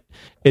that. Yet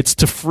it's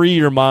to free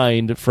your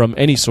mind from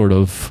any sort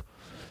of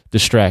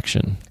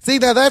distraction. See,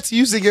 now that's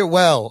using it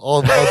well.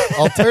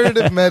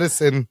 Alternative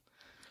medicine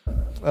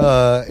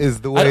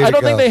is the way to go. I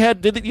don't think they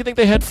had. Do you think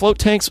they had float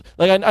tanks?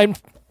 Like, I'm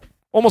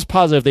almost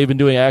positive they've been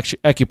doing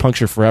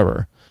acupuncture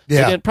forever.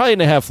 Yeah, they probably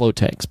didn't have float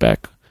tanks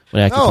back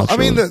when acupuncture. No, I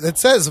mean it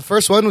says the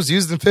first one was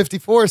used in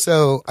 '54,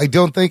 so I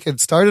don't think it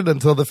started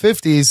until the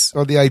 '50s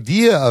or the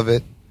idea of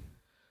it.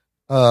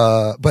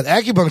 But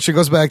acupuncture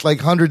goes back like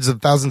hundreds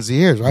of thousands of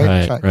years,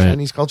 right? Right.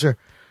 Chinese culture.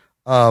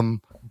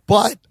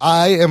 But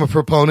I am a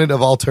proponent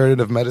of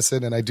alternative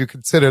medicine, and I do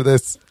consider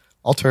this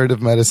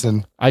alternative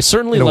medicine. I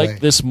certainly like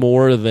this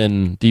more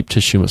than deep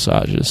tissue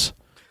massages.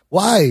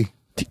 Why?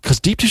 Because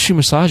deep tissue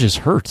massages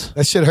hurt.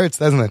 That shit hurts,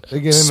 doesn't it? They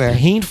get in there.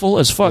 Painful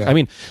as fuck. Yeah. I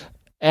mean,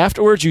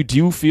 afterwards you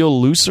do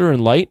feel looser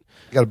and light.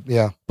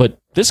 Yeah. But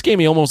This gave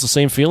me almost the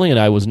same feeling, and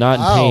I was not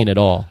in pain at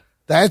all.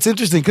 That's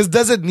interesting, because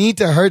does it need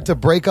to hurt to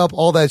break up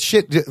all that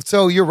shit?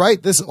 So you're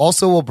right. This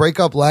also will break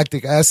up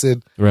lactic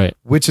acid, right?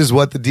 Which is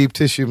what the deep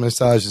tissue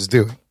massage is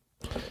doing.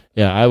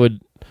 Yeah,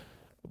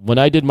 when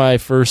I did my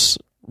first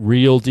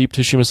real deep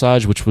tissue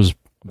massage, which was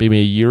maybe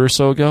a year or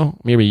so ago,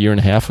 maybe a year and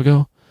a half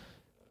ago,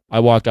 I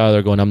walked out of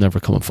there going, I'm never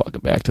coming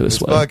fucking back to this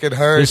one. Fucking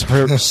hurt. This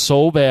hurt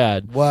so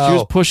bad. Wow. She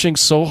was pushing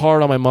so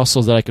hard on my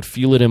muscles that I could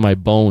feel it in my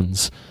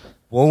bones.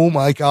 Oh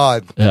my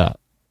God. Yeah.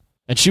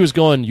 And she was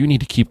going, you need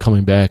to keep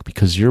coming back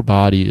because your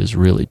body is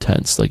really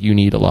tense. Like, you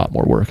need a lot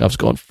more work. I was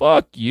going,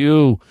 fuck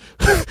you.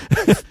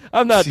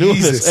 I'm not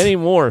doing this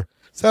anymore.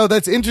 So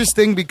that's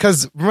interesting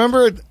because,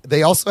 remember,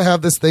 they also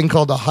have this thing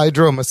called a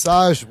hydro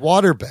massage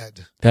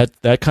waterbed.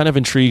 That kind of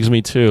intrigues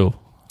me, too.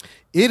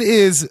 It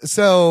is.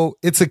 So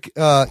it's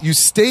you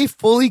stay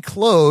fully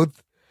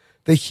clothed.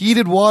 The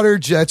heated water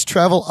jets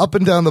travel up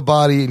and down the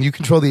body, and you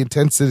control the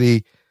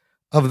intensity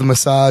of the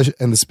massage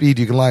and the speed.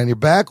 You can lie on your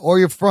back or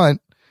your front.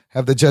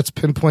 Have the jets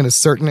pinpoint a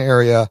certain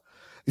area.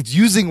 It's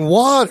using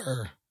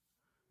water.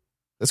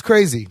 That's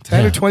crazy.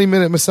 10 or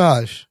 20-minute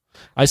massage.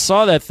 I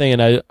saw that thing,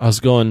 and I was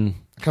going...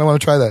 I kind of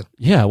want to try that.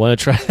 Yeah, I want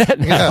to try that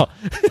now.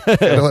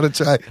 Yeah. I want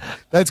to try.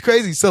 That's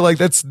crazy. So, like,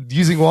 that's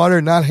using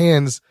water, not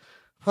hands.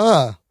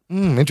 Huh.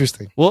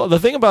 Interesting. Well, the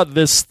thing about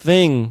this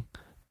thing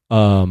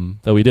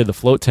that we did, the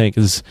float tank,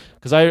 is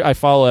because I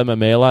follow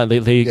MMA a lot.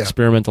 They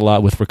experiment a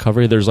lot with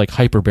recovery. There's like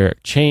hyperbaric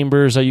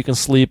chambers that you can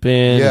sleep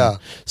in. Yeah.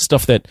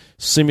 Stuff that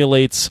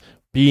simulates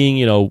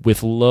being,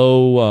 with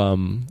low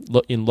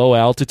in low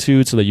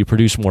altitude so that you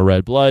produce more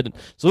red blood.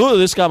 So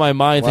this got my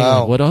mind thinking,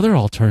 like, what other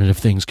alternative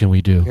things can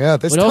we do? Yeah.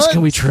 What else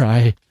can we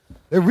try?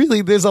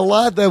 There's a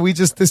lot that we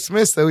just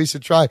dismissed that we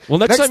should try. Well,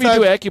 next time you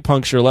do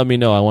acupuncture, let me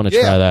know. I want to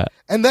try that.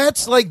 And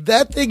that's like,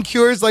 that thing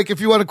cures, like, if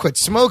you want to quit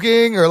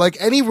smoking or like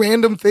any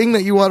random thing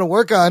that you want to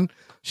work on.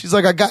 She's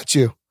like, I got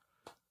you.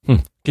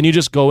 Can you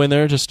just go in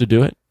there just to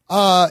do it?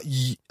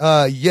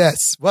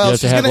 Yes. Well,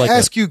 she's going to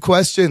ask you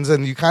questions,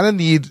 and you kind of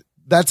need,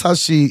 that's how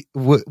she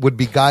would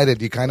be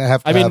guided. You kind of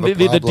have to have a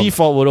the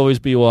default would always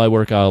be, well, I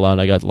work out a lot and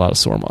I got a lot of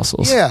sore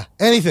muscles. Yeah,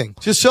 anything.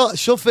 Just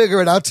she'll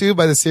figure it out too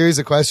by the series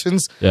of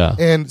questions. Yeah.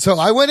 And so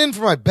I went in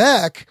for my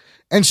back,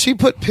 and she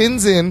put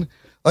pins in,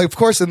 like, of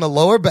course, in the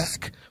lower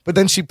back, but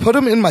then she put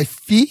them in my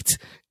feet,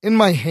 in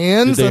my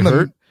hands. Did they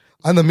hurt?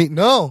 On the meat.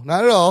 No,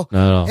 not at all.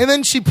 No. And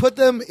then she put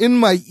them in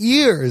my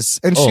ears,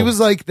 and she was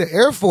like, the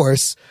Air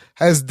Force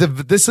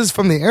this is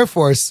from the Air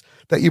Force,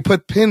 that you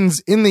put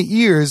pins in the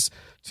ears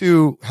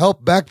to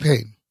help back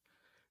pain.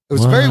 It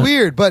was very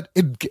weird, but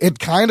it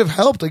kind of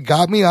helped. It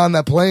got me on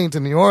that plane to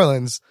New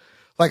Orleans.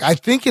 Like, I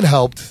think it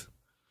helped.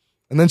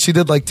 And then she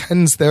did like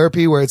TENS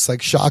therapy, where it's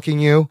like shocking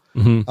you.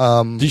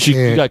 Mm-hmm.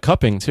 You got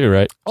cupping too,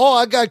 right? Oh,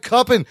 I got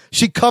cupping.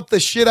 She cupped the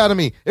shit out of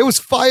me. It was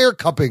fire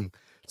cupping.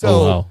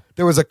 So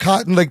there was a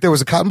cotton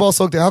ball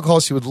soaked in alcohol.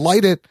 She would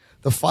light it.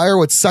 The fire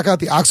would suck out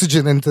the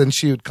oxygen, and then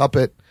she would cup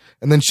it,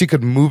 and then she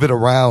could move it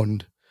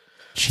around.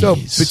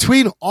 Jeez. So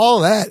between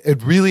all that,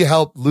 it really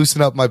helped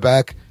loosen up my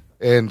back,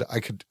 and I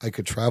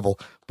could travel.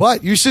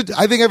 But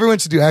I think everyone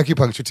should do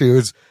acupuncture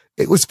too.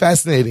 It was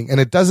fascinating, and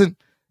it doesn't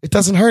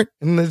hurt,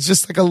 and it's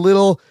just like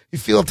you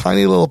feel a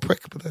tiny little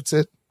prick, but that's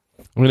it.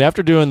 I mean,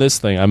 after doing this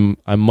thing,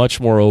 I'm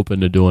much more open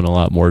to doing a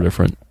lot more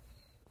different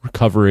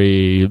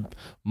recovery,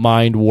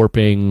 mind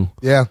warping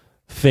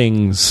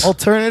things.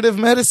 Alternative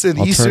medicine,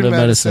 Eastern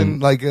medicine.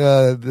 Like,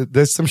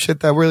 there's some shit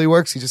that really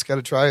works. You just got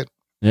to try it.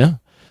 Yeah.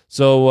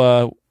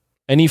 So,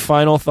 any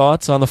final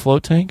thoughts on the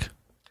float tank?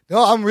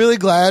 No, I'm really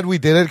glad we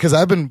did it, because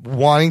I've been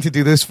wanting to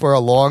do this for a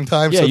long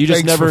time. Yeah, so you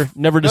just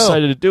never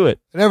decided to do it.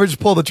 I never just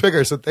pulled the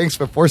trigger. So thanks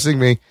for forcing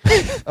me.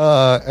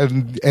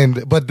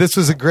 But this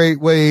was a great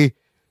way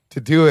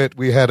to do it.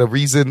 We had a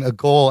reason, a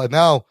goal, and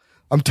now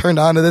I'm turned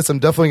on to this. I'm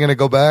definitely going to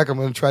go back. I'm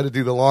going to try to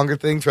do the longer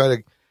thing, try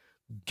to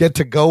get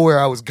to go where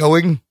I was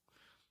going.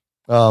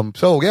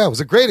 So yeah, it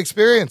was a great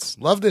experience.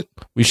 Loved it.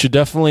 We should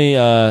definitely,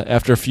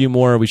 after a few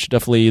more, we should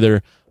definitely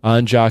either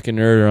on Jock and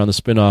Nerd or on the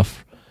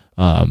spinoff,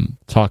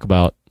 talk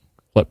about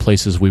what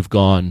places we've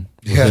gone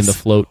within the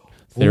float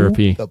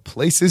therapy. The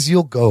places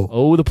you'll go.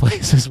 Oh, the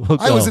places we'll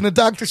go. I was in a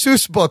Dr.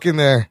 Seuss book in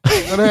there.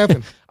 What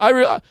happened?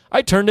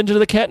 I turned into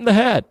the Cat in the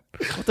Hat.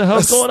 What the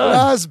hell's going on?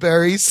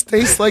 Raspberries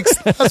taste like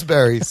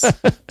raspberries.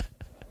 That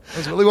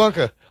was Willy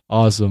Wonka.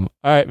 Awesome.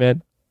 All right,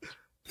 man.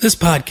 This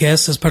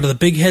podcast is part of the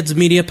Big Heads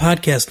Media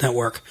Podcast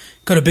Network.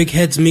 Go to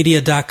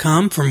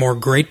bigheadsmedia.com for more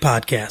great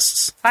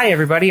podcasts. Hi,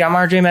 everybody. I'm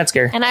RJ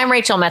Metzger. And I'm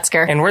Rachel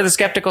Metzger. And we're the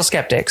Skeptical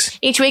Skeptics.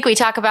 Each week we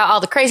talk about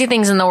all the crazy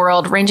things in the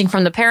world, ranging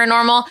from the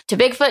paranormal to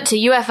Bigfoot to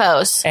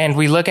UFOs. And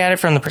we look at it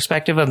from the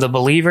perspective of the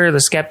believer, the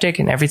skeptic,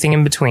 and everything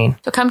in between.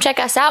 So come check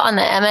us out on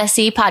the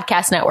MSC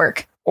Podcast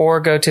Network. Or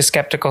go to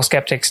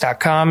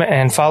skepticalskeptics.com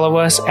and follow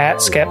us at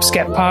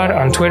SkepSkepPod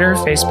on Twitter,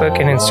 Facebook,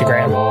 and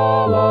Instagram.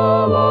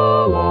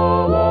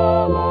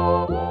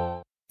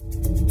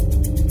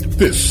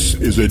 This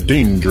is a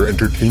Danger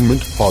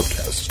Entertainment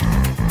podcast.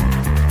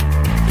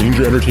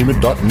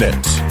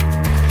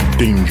 DangerEntertainment.net.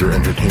 Danger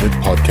Entertainment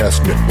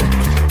Podcast Network.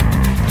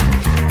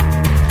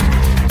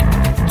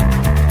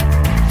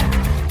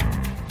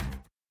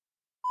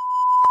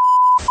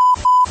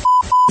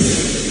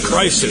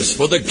 crisis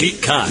for the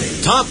geek kind.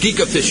 Top geek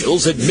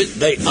officials admit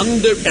they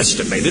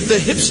underestimated the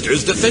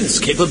hipsters' defense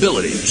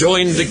capability.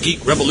 Join the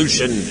geek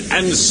revolution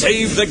and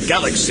save the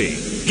galaxy.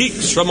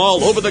 Geeks from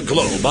all over the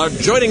globe are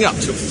joining up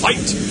to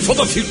fight for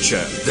the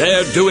future.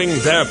 They're doing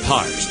their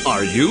part.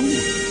 Are you?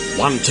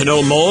 Want to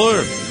know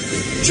more?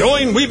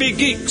 Join Weeby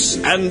Geeks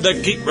and the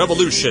Geek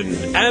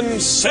Revolution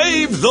and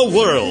save the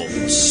world.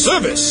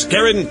 Service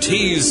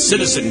guarantees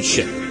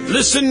citizenship.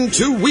 Listen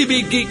to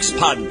Weeby Geeks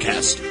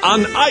podcast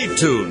on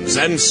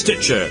iTunes and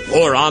Stitcher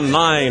or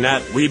online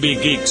at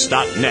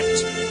WeebyGeeks.net.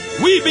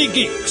 Weeby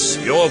Geeks,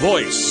 your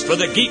voice for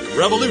the Geek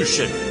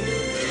Revolution.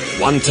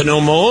 Want to know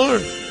more?